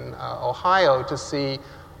in Ohio to see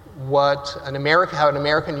how an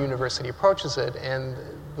American university approaches it and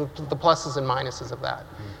the pluses and minuses of that.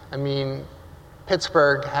 I mean,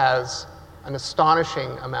 Pittsburgh has an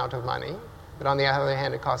astonishing amount of money, but on the other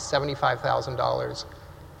hand, it costs $75,000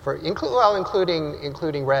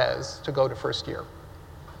 including res to go to first year.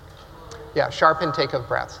 Yeah, sharp intake of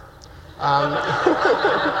breath.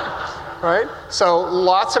 Right? So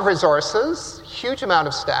lots of resources, huge amount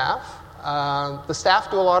of staff. The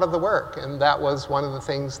staff do a lot of the work, and that was one of the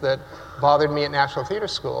things that bothered me at National Theatre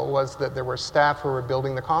School, was that there were staff who were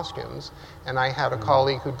building the costumes, and I had a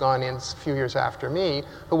colleague who'd gone in a few years after me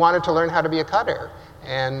who wanted to learn how to be a cutter.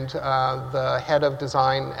 And the head of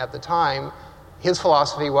design at the time, his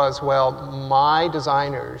philosophy was, well, my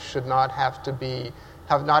designers should not have to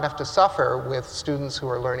suffer with students who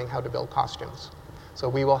are learning how to build costumes. So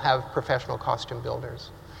we will have professional costume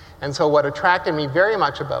builders. And so what attracted me very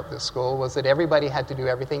much about this school was that everybody had to do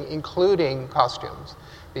everything, including costumes.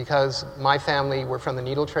 Because my family were from the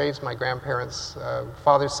needle trades. My grandparents'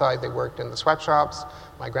 father's side, they worked in the sweatshops.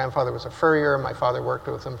 My grandfather was a furrier. My father worked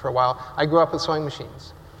with them for a while. I grew up with sewing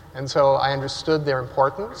machines. And so I understood their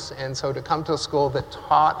importance. And so to come to a school that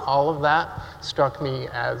taught all of that struck me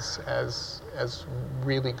as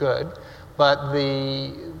really good. But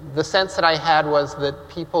the sense that I had was that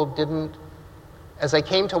people didn't, as I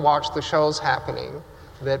came to watch the shows happening,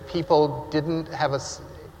 that people didn't have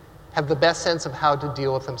the best sense of how to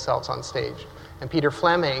deal with themselves on stage. And Peter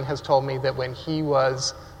Fleming has told me that when he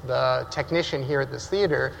was the technician here at this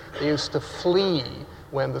theater, they used to flee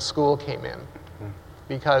when the school came in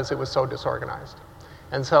because it was so disorganized.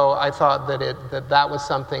 And so I thought that was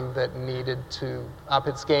something that needed to up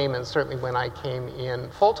its game, and certainly when I came in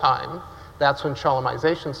full-time, that's when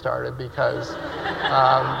Sholomization started, because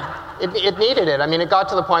it needed it. I mean, it got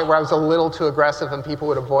to the point where I was a little too aggressive and people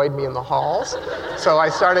would avoid me in the halls. So I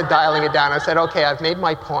started dialing it down. I said, okay, I've made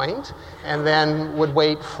my point, and then would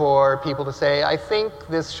wait for people to say, I think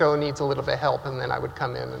this show needs a little bit of help, and then I would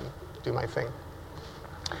come in and do my thing.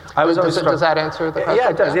 Does that answer the question? Yeah,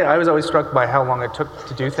 it does. Yeah, I was always struck by how long it took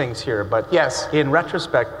to do things here, but yes, in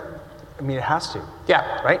retrospect, I mean, it has to.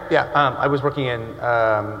 Yeah. Right? Yeah. I was working in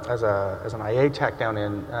as an IA tech down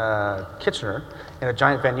in Kitchener in a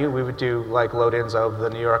giant venue. We would do like load-ins of the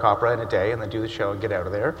New York Opera in a day, and then do the show and get out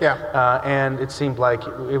of there. Yeah. And it seemed like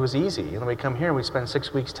it was easy. And then we come here and we spend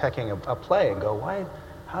 6 weeks teching a play and go, why?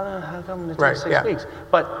 How come it takes 6 weeks?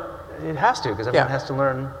 But it has to, because everyone has to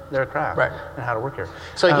learn their craft and how to work here.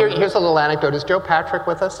 So here's a little anecdote. Is Joe Patrick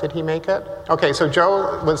with us? Did he make it? Okay, so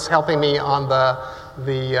Joe was helping me on the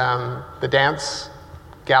dance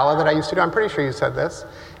gala that I used to do. I'm pretty sure you said this.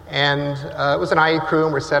 And it was an IE crew,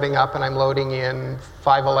 and we're setting up, and I'm loading in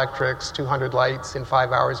 5 electrics, 200 lights in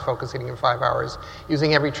 5 hours, focusing in 5 hours,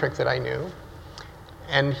 using every trick that I knew.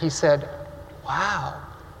 And he said, wow,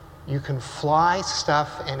 you can fly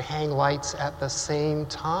stuff and hang lights at the same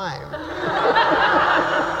time.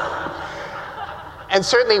 And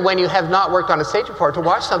certainly when you have not worked on a stage before, to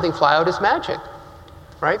watch something fly out is magic,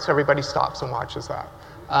 right? So everybody stops and watches that.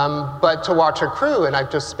 But to watch a crew, and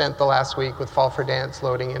I've just spent the last week with Fall for Dance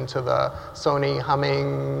loading into the Sony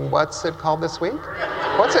Humming, what's it called this week?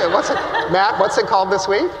 What's it, Matt, what's it called this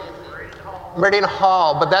week? Meridian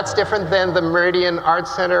Hall, but that's different than the Meridian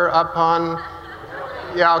Arts Center up on,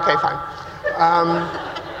 yeah, okay, fine.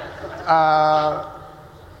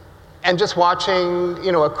 And just watching,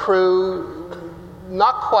 a crew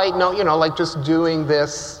not quite like just doing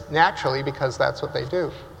this naturally because that's what they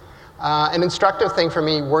do. An instructive thing for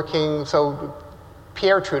me working, so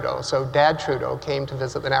Pierre Trudeau, so Dad Trudeau came to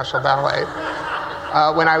visit the National Ballet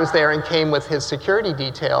when I was there and came with his security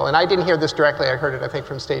detail. And I didn't hear this directly, I heard it, I think,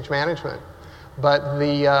 from stage management. But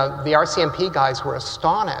the RCMP guys were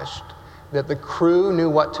astonished that the crew knew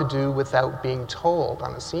what to do without being told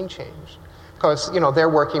on a scene change. Because, they're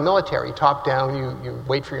working military, top down, you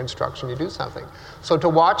wait for your instruction, you do something. So to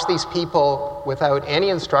watch these people without any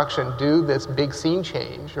instruction do this big scene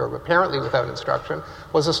change, or apparently without instruction,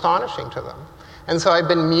 was astonishing to them. And so I've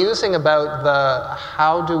been musing about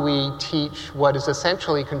how do we teach what is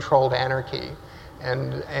essentially controlled anarchy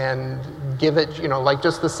and give it, like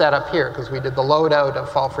just the setup here, because we did the loadout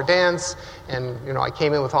of Fall for Dance, and I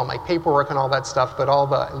came in with all my paperwork and all that stuff, but all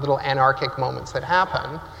the little anarchic moments that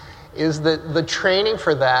happen, is that the training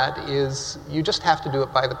for that is you just have to do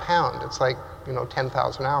it by the pound. It's like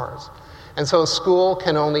 10,000 hours. And so a school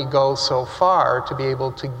can only go so far to be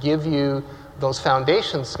able to give you those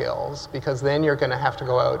foundation skills, because then you're going to have to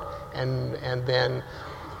go out and then...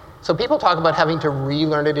 So people talk about having to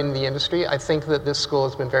relearn it in the industry. I think that this school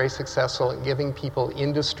has been very successful in giving people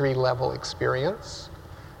industry-level experience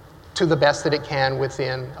to the best that it can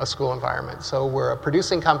within a school environment. So we're a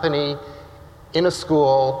producing company in a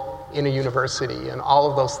school, in a university, and all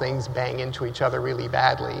of those things bang into each other really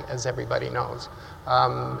badly, as everybody knows.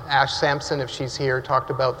 Ash Sampson, if she's here,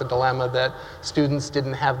 talked about the dilemma that students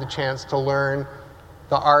didn't have the chance to learn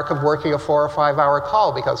the arc of working a 4 or 5 hour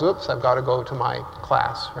call because, oops, I've got to go to my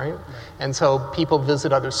class, right? And so people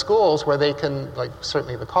visit other schools where they can, like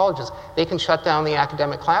certainly the colleges, they can shut down the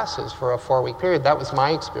academic classes for a 4-week period. That was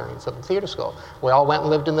my experience at the theater school. We all went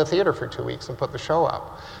and lived in the theater for 2 weeks and put the show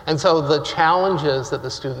up. And so the challenges that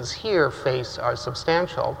the students here face are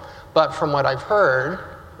substantial, but from what I've heard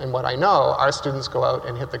and what I know, our students go out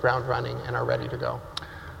and hit the ground running and are ready to go.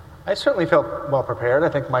 I certainly felt well prepared. I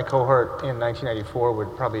think my cohort in 1994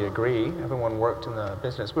 would probably agree. Everyone worked in the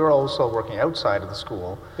business. We were also working outside of the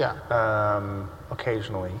school,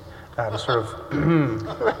 occasionally, to sort of,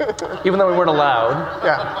 even though we weren't allowed.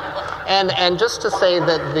 Yeah, and just to say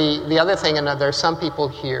that the other thing, and there's some people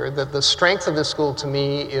here, that the strength of this school to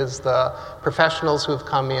me is the professionals who have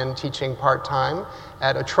come in teaching part-time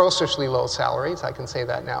at atrociously low salaries. I can say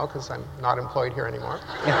that now because I'm not employed here anymore.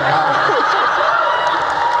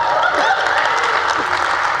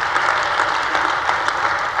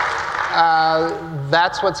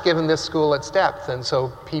 That's what's given this school its depth, and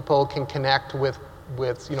so people can connect with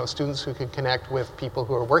students who can connect with people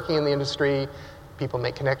who are working in the industry. People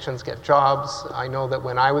make connections, get jobs. I know that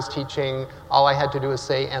when I was teaching, all I had to do is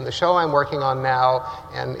say, and the show I'm working on now,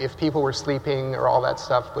 and if people were sleeping or all that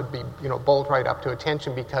stuff would be, bolt right up to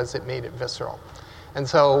attention because it made it visceral. And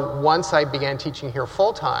so once I began teaching here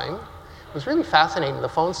full time, it was really fascinating. The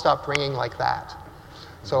phone stopped ringing like that.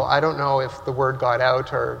 So I don't know if the word got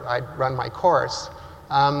out or I'd run my course.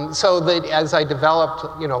 So that as I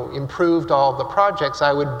developed, improved all the projects,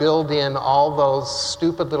 I would build in all those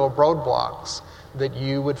stupid little roadblocks that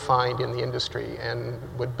you would find in the industry and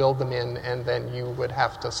would build them in, and then you would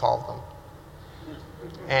have to solve them.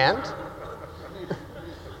 And?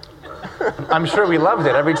 I'm sure we loved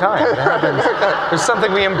it every time. It happens. There's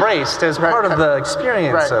something we embraced as part of the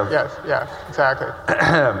experience. Right, yes, yeah, exactly.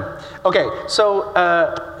 Okay, so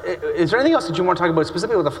is there anything else that you want to talk about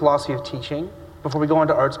specifically with the philosophy of teaching before we go on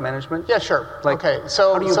to arts management? Yeah, sure. Okay,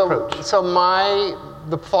 so how do you approach? So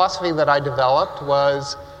the philosophy that I developed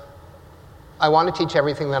was I want to teach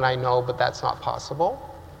everything that I know, but that's not possible.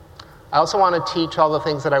 I also want to teach all the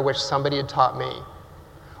things that I wish somebody had taught me.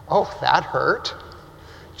 Oh, that hurt.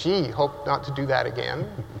 Gee, hope not to do that again.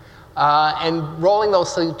 And rolling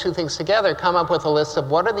those two things together, come up with a list of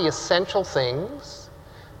what are the essential things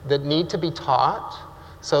that need to be taught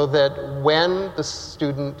so that when the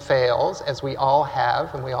student fails, as we all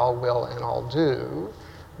have and we all will and all do,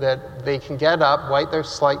 that they can get up, wipe their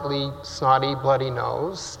slightly snotty, bloody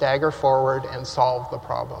nose, stagger forward, and solve the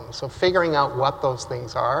problem. So figuring out what those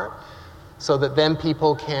things are so that then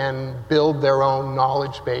people can build their own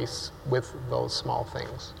knowledge base with those small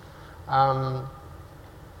things.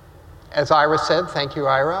 As Ira said, thank you,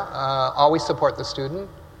 Ira, always support the student,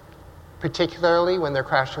 particularly when they're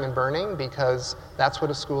crashing and burning, because that's what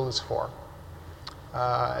a school is for.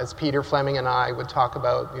 As Peter Fleming and I would talk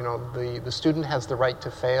about, the student has the right to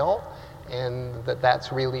fail, and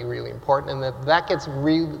that's really, really important, and that gets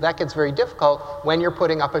very difficult when you're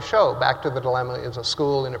putting up a show. Back to the dilemma: is a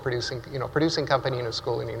school and a producing company and a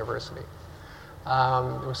school and a university.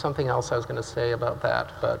 There was something else I was going to say about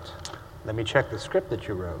that, but let me check the script that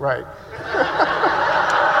you wrote. Right.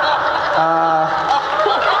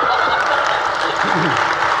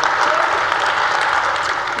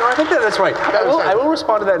 No, I think that's right. I will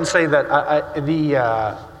respond to that and say that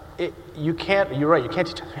you can't. You're right. You can't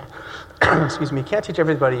teach. Excuse me. You can't teach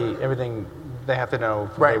everybody everything they have to know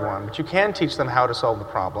from day one, but you can teach them how to solve the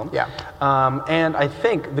problem. Yeah. And I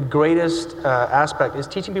think the greatest aspect is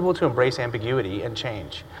teaching people to embrace ambiguity and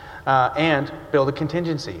change, and build a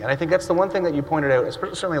contingency. And I think that's the one thing that you pointed out,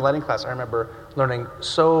 certainly in lighting class. I remember learning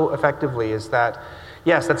so effectively is that,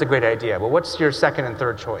 yes, that's a great idea, but what's your second and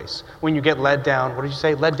third choice? When you get led down, what did you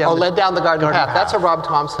say? Led down led down the garden path. That's a Rob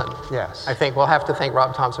Thompson. Yes. I think we'll have to thank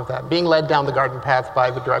Rob Thompson for that. Being led down the garden path by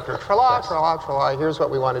the director. Tra-la, here's what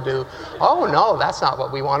we want to do. Oh, no, that's not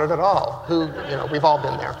what we wanted at all. We've all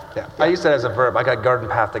been there. Yeah. I used it as a verb. I got garden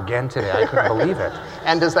pathed again today. I couldn't believe it.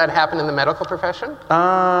 And does that happen in the medical profession?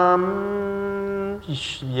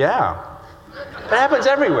 Yeah. It happens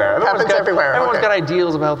everywhere. Everyone's got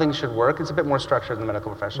ideals of how things should work. It's a bit more structured in the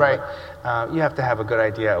medical profession. Right. But, you have to have a good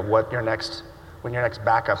idea of what your next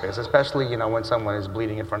backup is, especially when someone is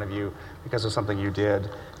bleeding in front of you because of something you did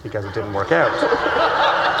because it didn't work out.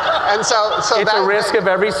 And so it's a risk of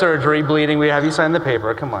every surgery, bleeding. We have you sign the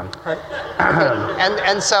paper. Come on. Right.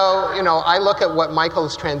 and so I look at what Michael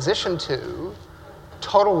has transitioned to.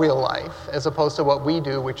 Total real life, as opposed to what we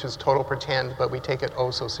do, which is total pretend, but we take it oh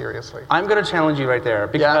so seriously. I'm going to challenge you right there,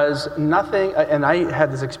 because nothing, and I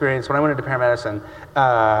had this experience when I went into paramedicine.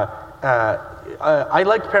 I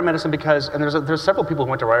liked paramedicine because, and there's several people who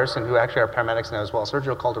went to Ryerson who actually are paramedics now as well.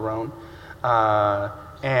 Sergio Calderon,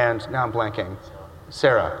 and now I'm blanking.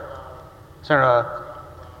 Sarah.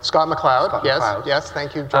 Scott McLeod, yes,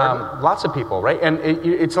 thank you, Jordan. Lots of people, right? And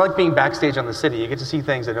it's like being backstage on the city. You get to see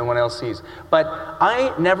things that no one else sees. But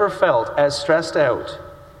I never felt as stressed out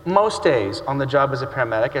most days on the job as a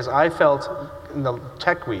paramedic as I felt in the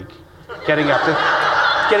tech week getting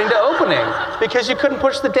to opening, because you couldn't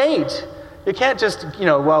push the date. You can't just, in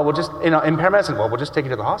paramedicine, we'll just take you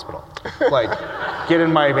to the hospital. Like, get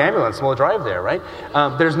in my ambulance and we'll drive there, right?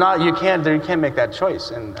 You can't make that choice.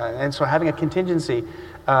 And so having a contingency,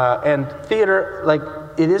 and theater,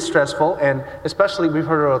 it is stressful, and especially we've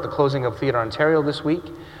heard about the closing of Theatre Ontario this week.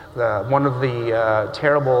 One of the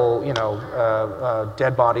terrible,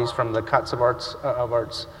 dead bodies from the cuts of arts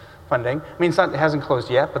funding. I mean, it hasn't closed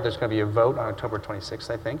yet, but there's going to be a vote on October 26th,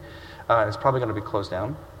 I think. It's probably going to be closed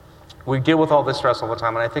down. We deal with all this stress all the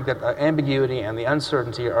time, and I think that ambiguity and the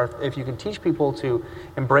uncertainty are, if you can teach people to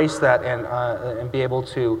embrace that and be able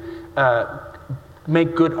to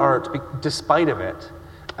make good art despite of it,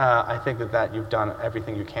 I think that you've done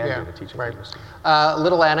everything you can do to teach it. Right.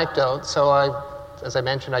 Little anecdote. So as I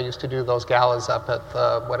mentioned, I used to do those galas up at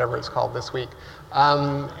whatever it's called this week.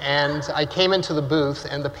 And I came into the booth,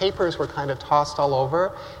 and the papers were kind of tossed all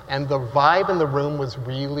over, and the vibe in the room was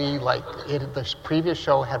really like the previous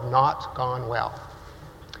show had not gone well.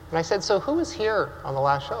 And I said, so who was here on the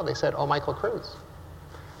last show? They said, Michael Cruz.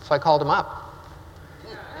 So I called him up.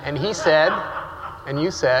 And he said, and you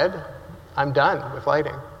said, I'm done with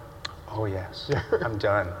lighting. Oh, yes. I'm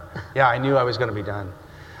done. Yeah, I knew I was going to be done.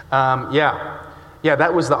 Yeah,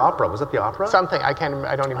 that was the opera. Was it the opera? Something. I don't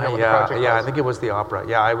even know what the project was. Yeah, I think it was the opera.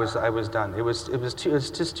 Yeah, I was done. It was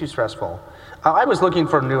just too stressful. I was looking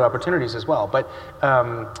for new opportunities as well, but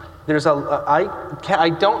I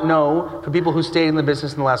don't know, for people who stayed in the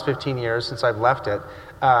business in the last 15 years since I've left it,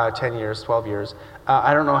 10 years, 12 years,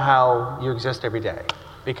 I don't know how you exist every day,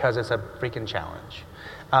 because it's a freaking challenge.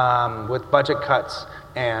 With budget cuts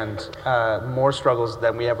and more struggles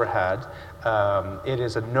than we ever had, it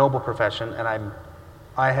is a noble profession, and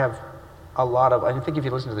I have a lot of, I think if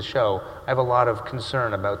you listen to the show, I have a lot of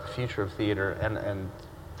concern about the future of theater and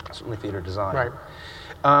certainly theater design. Right.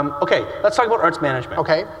 Okay, let's talk about arts management.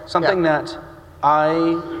 Okay. Something that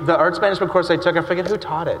the arts management course I took, I forget who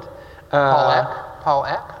taught it. Paul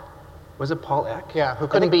Eck? Was it Paul Eck? Yeah, who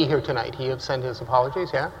couldn't be here tonight. He had sent his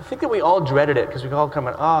apologies, yeah? I think that we all dreaded it, because we all come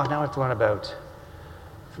in, now I have to learn about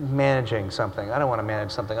managing something. I don't want to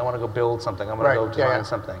manage something. I want to go build something. I want to go design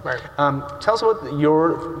something. Right. Tell us about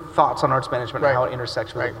your thoughts on arts management and how it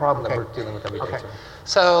intersects with the problem that we're dealing with every day. Okay.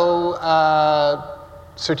 So,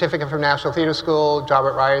 certificate from National Theatre School, job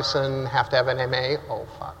at Ryerson, have to have an MA. Oh,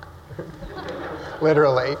 fuck.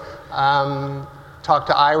 Literally. Talk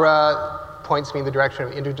to Ira, points me in the direction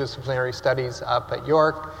of interdisciplinary studies up at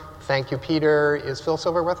York. Thank you, Peter. Is Phil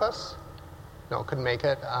Silver with us? No, couldn't make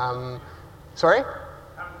it. Sorry?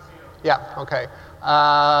 Yeah, okay.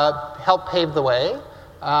 Helped pave the way.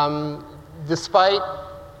 Despite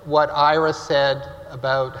what Ira said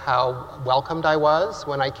about how welcomed I was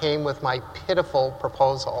when I came with my pitiful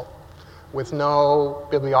proposal with no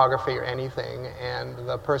bibliography or anything, and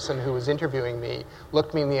the person who was interviewing me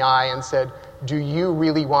looked me in the eye and said, "Do you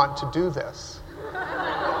really want to do this?"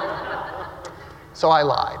 So I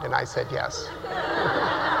lied, and I said yes.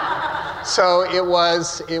 So it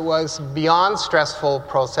was beyond stressful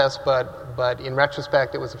process, but in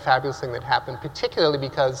retrospect, it was a fabulous thing that happened, particularly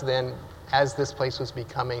because then, as this place was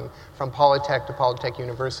becoming from Polytech to Polytech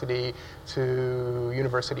University to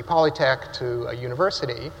University Polytech to a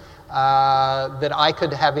university, that I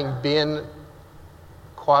could, having been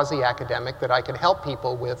quasi-academic, that I could help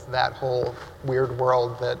people with that whole weird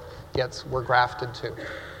world that we're grafted to.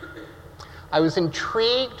 I was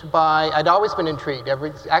intrigued I'd always been intrigued,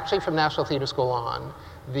 actually from National Theatre School on,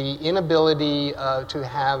 the inability to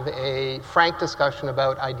have a frank discussion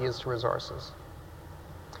about ideas to resources.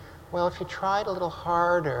 Well, if you tried a little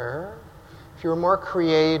harder, if you were more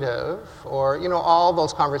creative, or, all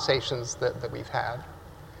those conversations that we've had,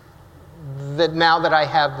 that now that I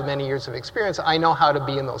have the many years of experience, I know how to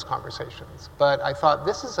be in those conversations. But I thought,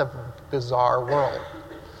 this is a bizarre world.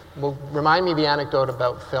 Well, remind me the anecdote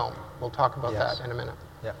about film. We'll talk about that in a minute.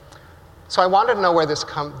 Yeah. So I wanted to know where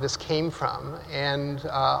this came from, and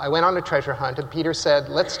I went on a treasure hunt, and Peter said,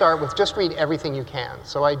 let's start with just read everything you can.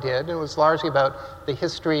 So I did, and it was largely about the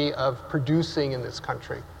history of producing in this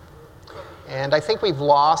country. And I think we've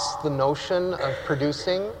lost the notion of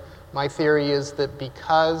producing. My theory is that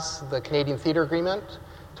because the Canadian Theatre Agreement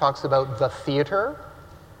talks about the theatre,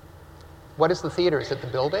 what is the theatre? Is it the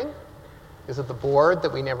building? Is it the board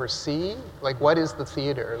that we never see? Like, what is the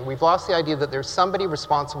theatre? And we've lost the idea that there's somebody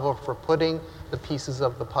responsible for putting the pieces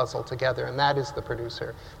of the puzzle together, and that is the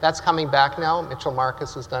producer. That's coming back now. Mitchell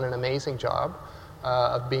Marcus has done an amazing job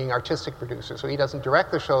of being artistic producer. So he doesn't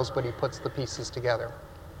direct the shows, but he puts the pieces together.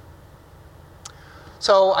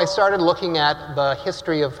 So I started looking at the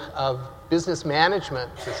history of business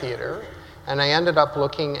management for theater, and I ended up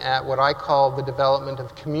looking at what I call the development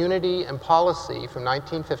of community and policy from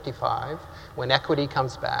 1955, when equity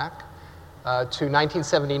comes back, to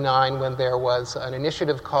 1979, when there was an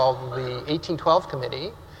initiative called the 1812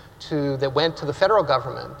 Committee that went to the federal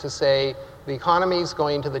government to say, the economy's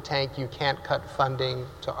going to the tank, you can't cut funding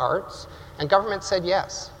to arts. And government said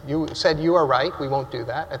yes. You said, you are right, we won't do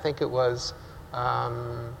that. I think it was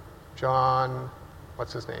John,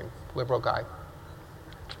 what's his name? Liberal guy.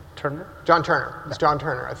 Turner? John Turner. It was John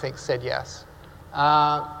Turner, I think, said yes.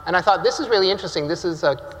 And I thought, this is really interesting. This is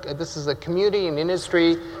a community and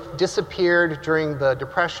industry disappeared during the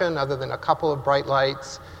Depression, other than a couple of bright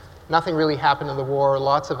lights. Nothing really happened in the war.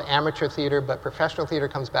 Lots of amateur theater, but professional theater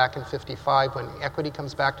comes back in 55 when equity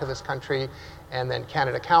comes back to this country, and then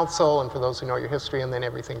Canada Council, and for those who know your history, and then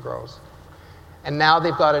everything grows. And now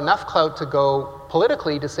they've got enough clout to go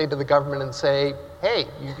politically to say to the government and say, hey,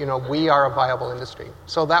 we are a viable industry.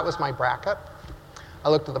 So that was my bracket. I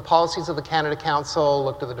looked at the policies of the Canada Council,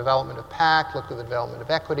 looked at the development of PAC, looked at the development of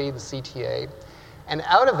equity, the CTA. And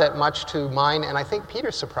out of it, much to mine, and I think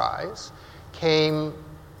Peter's surprise, came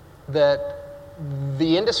that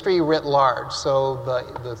the industry writ large, so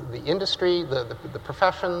the industry, the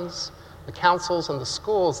professions, the councils and the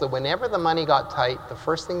schools, that whenever the money got tight, the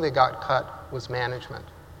first thing that got cut was management,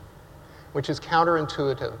 which is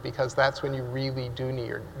counterintuitive because that's when you really do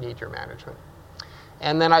need your management.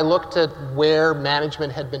 And then I looked at where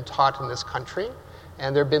management had been taught in this country,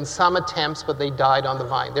 and there have been some attempts, but they died on the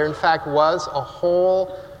vine. There, in fact, was a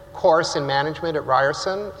whole course in management at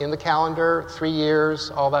Ryerson in the calendar, 3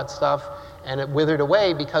 years, all that stuff, and it withered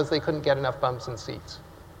away because they couldn't get enough bums and seats.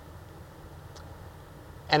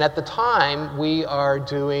 And at the time, we are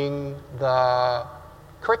doing the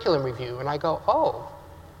curriculum review, and I go, oh,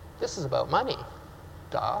 this is about money.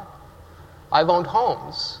 Duh. I've owned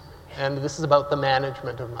homes, and this is about the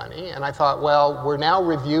management of money. And I thought, well, we're now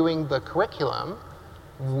reviewing the curriculum.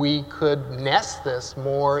 We could nest this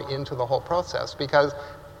more into the whole process, because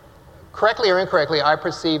correctly or incorrectly, I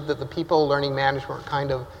perceived that the people learning management were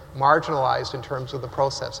kind of marginalized in terms of the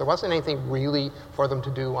process. There wasn't anything really for them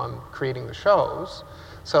to do on creating the shows.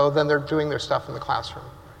 So then they're doing their stuff in the classroom.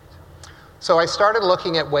 So I started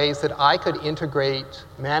looking at ways that I could integrate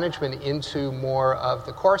management into more of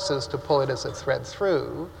the courses to pull it as a thread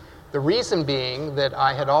through. The reason being that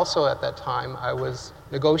I had also at that time, I was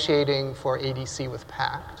negotiating for ADC with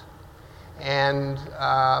PACT. And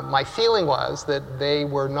my feeling was that they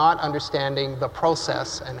were not understanding the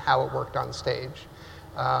process and how it worked on stage.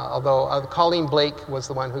 Although Colleen Blake was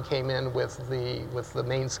the one who came in with the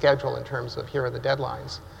main schedule in terms of here are the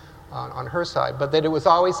deadlines on her side, but that it was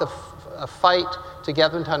always a fight to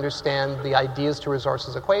get them to understand the ideas to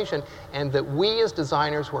resources equation, and that we as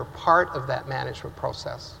designers were part of that management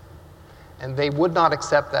process. And they would not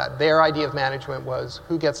accept that. Their idea of management was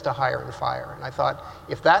who gets to hire and fire. And I thought,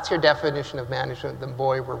 if that's your definition of management, then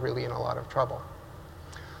boy, we're really in a lot of trouble.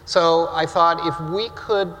 So I thought if we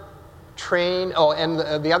could train, and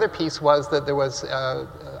the other piece was that there was,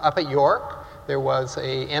 up at York, there was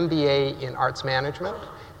a MBA in arts management,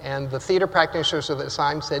 and the theater practitioners at the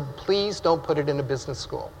time said, please don't put it in a business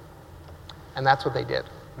school. And that's what they did.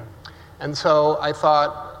 And so I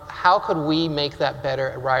thought, how could we make that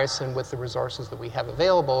better at Ryerson with the resources that we have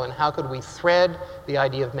available, and how could we thread the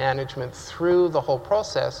idea of management through the whole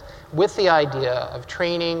process with the idea of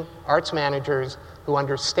training arts managers who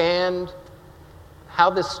understand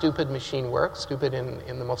how this stupid machine works, stupid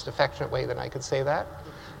in the most affectionate way that I could say that,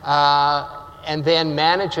 and then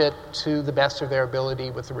manage it to the best of their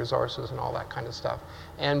ability with the resources and all that kind of stuff.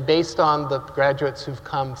 And based on the graduates who've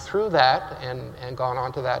come through that and gone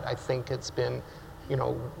on to that, I think it's been,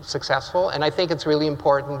 successful. And I think it's really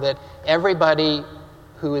important that everybody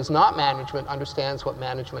who is not management understands what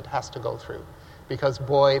management has to go through. Because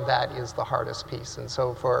boy, that is the hardest piece. And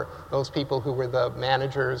so for those people who were the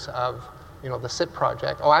managers of the SIT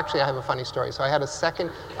project. Oh, actually, I have a funny story. So I had a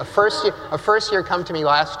first year come to me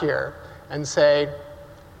last year and say,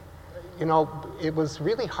 it was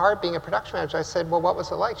really hard being a production manager. I said, well, what was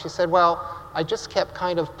it like? She said, well, I just kept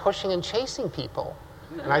kind of pushing and chasing people.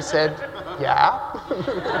 And I said, yeah.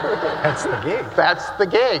 That's the gig. That's the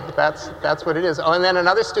gig. That's what it is. Oh, and then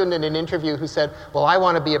another student in an interview who said, well, I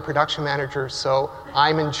want to be a production manager, so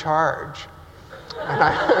I'm in charge.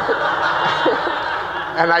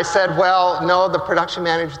 And I said, well, no, the production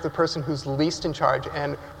manager is the person who's least in charge.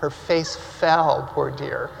 And her face fell, poor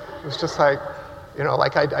dear. It was just like,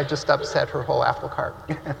 I just upset her whole apple cart.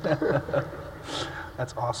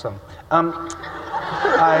 That's awesome. I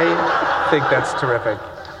think that's terrific.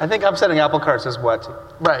 I think upsetting apple carts is what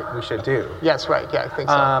we should do. Yes, right. Yeah, I think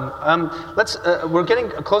so. We're getting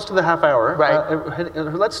close to the half hour. Right.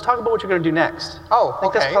 Let's talk about what you're going to do next. Oh, I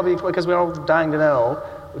think that's probably because we're all dying to know.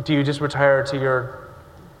 Do you just retire to your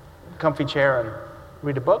comfy chair and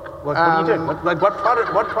read a book? What are you doing? What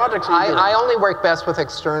projects are you doing? I only work best with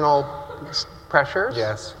external pressures.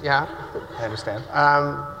 Yes. Yeah. I understand.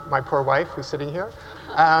 My poor wife, who's sitting here.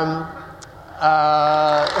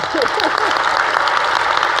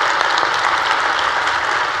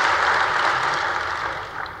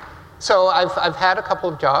 So I've had a couple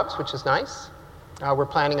of jobs, which is nice. We're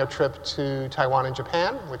planning a trip to Taiwan and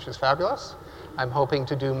Japan, which is fabulous. I'm hoping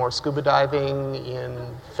to do more scuba diving in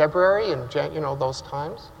February and those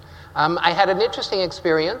times. I had an interesting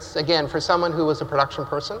experience, again, for someone who was a production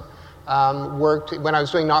person. When I was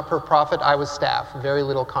doing not-for-profit, I was staff, very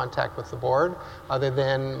little contact with the board, other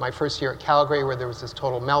than my first year at Calgary, where there was this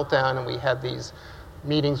total meltdown, and we had these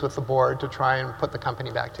meetings with the board to try and put the company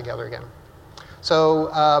back together again. So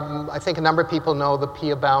I think a number of people know the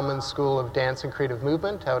Pia Baumann School of Dance and Creative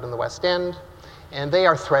Movement out in the West End. And they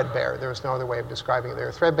are threadbare. There's no other way of describing it.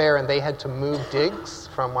 They're threadbare, and they had to move digs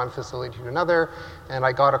from one facility to another. And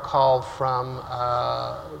I got a call from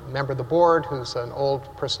a member of the board who's an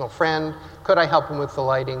old personal friend. Could I help them with the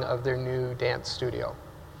lighting of their new dance studio?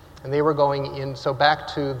 And they were going in, so back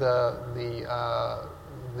to the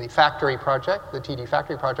factory project, the TD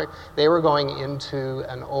factory project, they were going into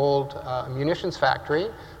an old munitions factory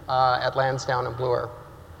at Lansdowne and Bloor.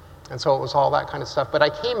 And so it was all that kind of stuff. But I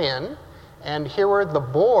came in, and here were the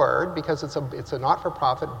board, because it's a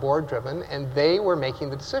not-for-profit, board-driven, and they were making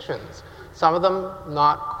the decisions. Some of them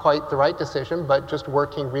not quite the right decision, but just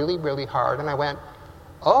working really, really hard. And I went,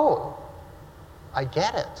 oh, I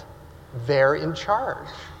get it. They're in charge.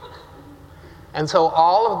 And so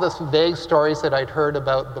all of the vague stories that I'd heard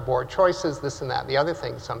about the board choices, this and that, the other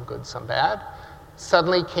things, some good, some bad,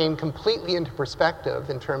 suddenly came completely into perspective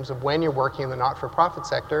in terms of when you're working in the not-for-profit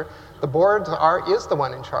sector. The board is the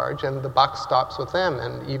one in charge, and the buck stops with them.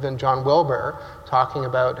 And even John Wilbur talking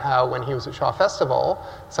about how when he was at Shaw Festival,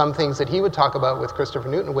 some things that he would talk about with Christopher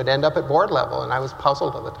Newton would end up at board level. And I was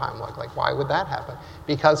puzzled at the time, like why would that happen?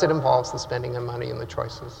 Because it involves the spending of money and the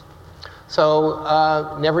choices. So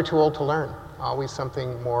never too old to learn. Always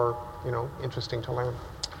something more, interesting to learn.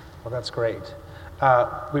 Well, that's great.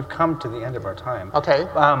 We've come to the end of our time. Okay.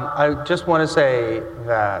 I just want to say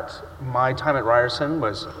that my time at Ryerson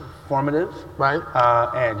was formative. Right.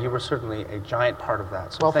 And you were certainly a giant part of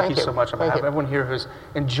that. So well, thank you so much. On behalf of you. Everyone here who's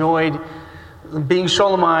enjoyed being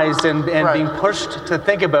Sholomized and being pushed to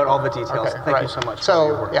think about all the details. Okay, Thank you so much so, for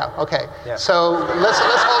your work. Yeah, okay. Yeah. So let's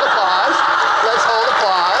hold applause. Let's hold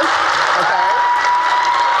applause. Okay.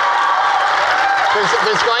 There's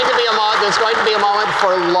going to be a moment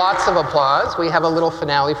for lots of applause. We have a little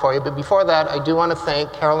finale for you. But before that, I do want to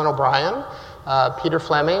thank Carolyn O'Brien, Peter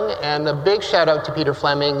Fleming, and a big shout out to Peter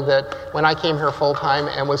Fleming that when I came here full time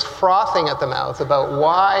and was frothing at the mouth about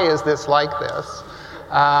why is this like this,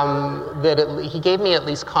 he gave me at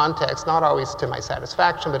least context, not always to my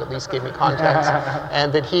satisfaction, but at least gave me context,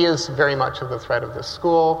 and that he is very much of the thread of this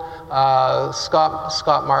school.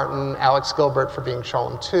 Scott Martin, Alex Gilbert for being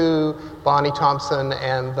Sholem 2, Bonnie Thompson,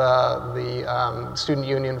 and the Student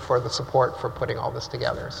Union for the support for putting all this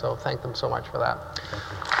together. So thank them so much for that.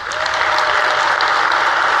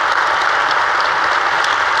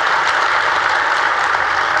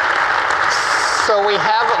 So we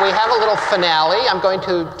have a little finale. I'm going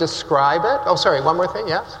to describe it. Oh, sorry, one more thing,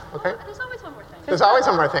 yes? Okay. There's always one more thing. There's always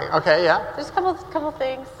one more thing. Okay, yeah. There's a couple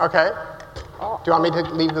things. Okay. Do you want me to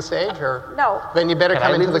leave the stage, or? No. Then you better Can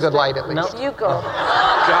come I into leave the the good light at stage? least. No. You go. God.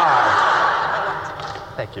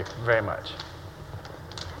 Thank you very much.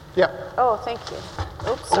 Yep. Oh, thank you.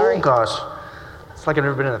 Oops, sorry. Oh gosh, it's like I've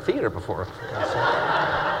never been in a theater before.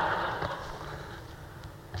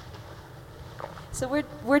 So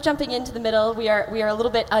we're jumping into the middle. We are a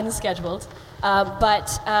little bit unscheduled,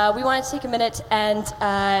 but we wanted to take a minute and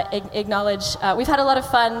acknowledge. We've had a lot of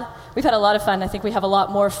fun. I think we have a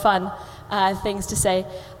lot more fun things to say.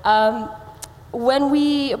 I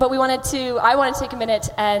wanted to take a minute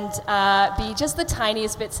and be just the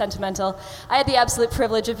tiniest bit sentimental. I had the absolute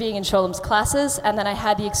privilege of being in Sholom's classes, and then I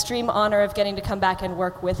had the extreme honor of getting to come back and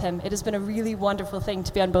work with him. It has been a really wonderful thing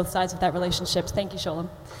to be on both sides of that relationship. Thank you, Sholom.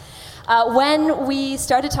 When we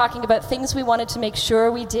started talking about things we wanted to make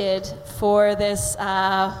sure we did for this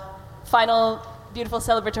final beautiful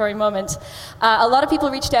celebratory moment, a lot of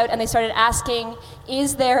people reached out and they started asking,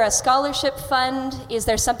 is there a scholarship fund? Is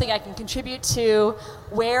there something I can contribute to?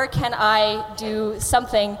 Where can I do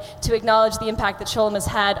something to acknowledge the impact that Sholom has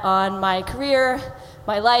had on my career,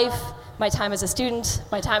 my life, my time as a student,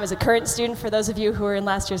 my time as a current student, for those of you who were in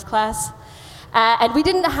last year's class? And we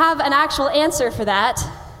didn't have an actual answer for that,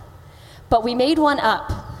 but we made one up.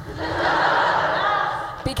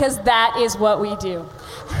 Because that is what we do.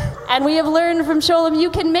 And we have learned from Sholom, you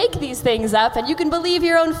can make these things up and you can believe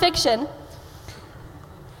your own fiction.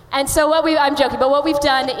 And so I'm joking, but what we've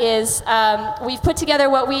done is we've put together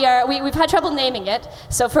what we've had trouble naming it.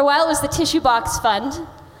 So for a while it was the Tissue Box Fund.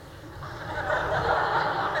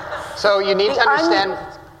 So you need to understand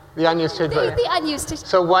the unused tissue. The unused tissue.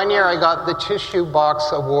 So 1 year I got the Tissue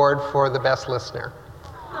Box Award for the best listener.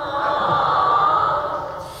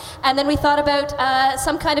 And then we thought about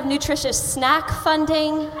some kind of nutritious snack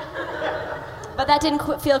funding, but that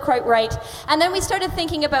didn't feel quite right. And then we started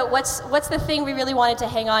thinking about what's the thing we really wanted to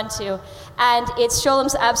hang on to. And it's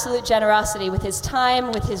Sholom's absolute generosity with his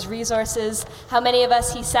time, with his resources, how many of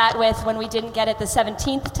us he sat with when we didn't get it the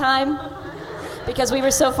 17th time. Because we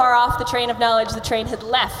were so far off the train of knowledge, the train had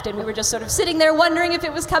left, and we were just sort of sitting there wondering if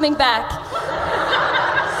it was coming back.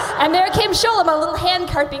 And there came Sholom, a little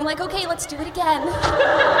handcart, being like, okay, let's do it again.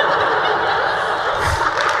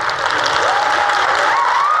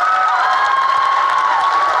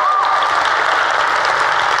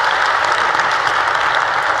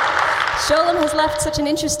 Sholom has left such an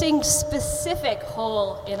interesting, specific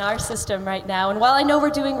hole in our system right now. And while I know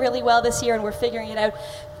we're doing really well this year and we're figuring it out,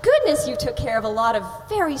 goodness, you took care of a lot of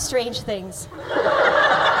very strange things.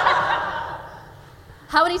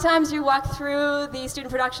 How many times do you walk through the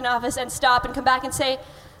student production office and stop and come back and say,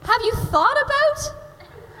 have you thought about?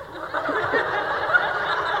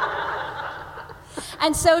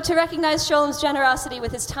 And so to recognize Sholom's generosity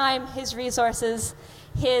with his time, his resources,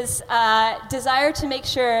 his desire to make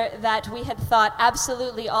sure that we had thought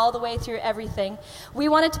absolutely all the way through everything, we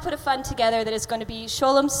wanted to put a fund together that is going to be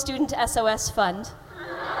Sholom's Student SOS Fund.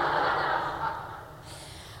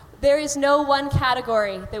 There is no one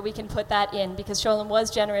category that we can put that in because Sholom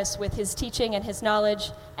was generous with his teaching and his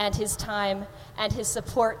knowledge and his time and his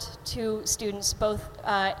support to students, both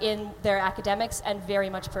in their academics and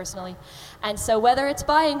very much personally. And so whether it's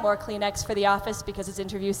buying more Kleenex for the office because it's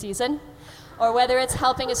interview season, or whether it's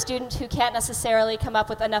helping a student who can't necessarily come up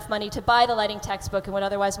with enough money to buy the lighting textbook and would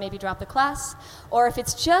otherwise maybe drop the class, or if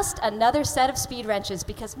it's just another set of speed wrenches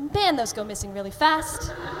because, man, those go missing really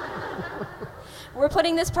fast. We're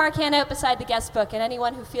putting this par can out beside the guest book, and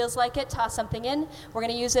anyone who feels like it, toss something in. We're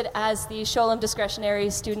going to use it as the Sholom Discretionary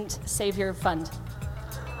Student Savior Fund. Can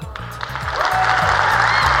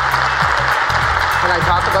I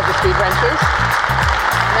talk about the speed wrenches?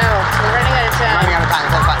 No, we're running out of time. Running out of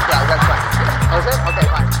time. That's fine. Yeah, that's fine. Oh, is it? Okay,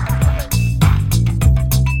 fine.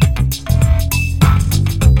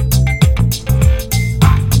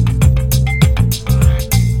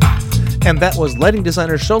 And that was lighting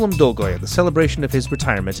designer Sholom Dolgoy at the celebration of his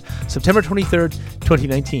retirement, September 23rd,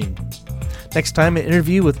 2019. Next time, an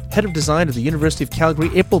interview with Head of Design at the University of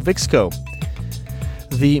Calgary, April Vixco.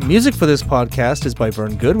 The music for this podcast is by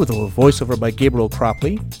Vern Good with a voiceover by Gabriel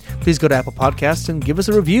Cropley. Please go to Apple Podcasts and give us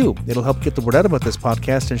a review. It'll help get the word out about this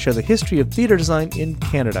podcast and share the history of theatre design in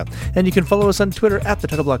Canada. And you can follow us on Twitter at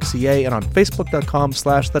TheTitleBlockCA and on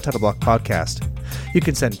Facebook.com/TheTitleBlockPodcast. You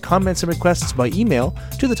can send comments and requests by email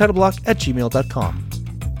to TheTitleBlock@gmail.com.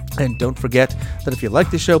 And don't forget that if you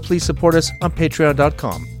like the show, please support us on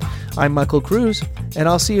Patreon.com. I'm Michael Cruz, and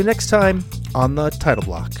I'll see you next time on The Title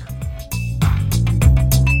Block.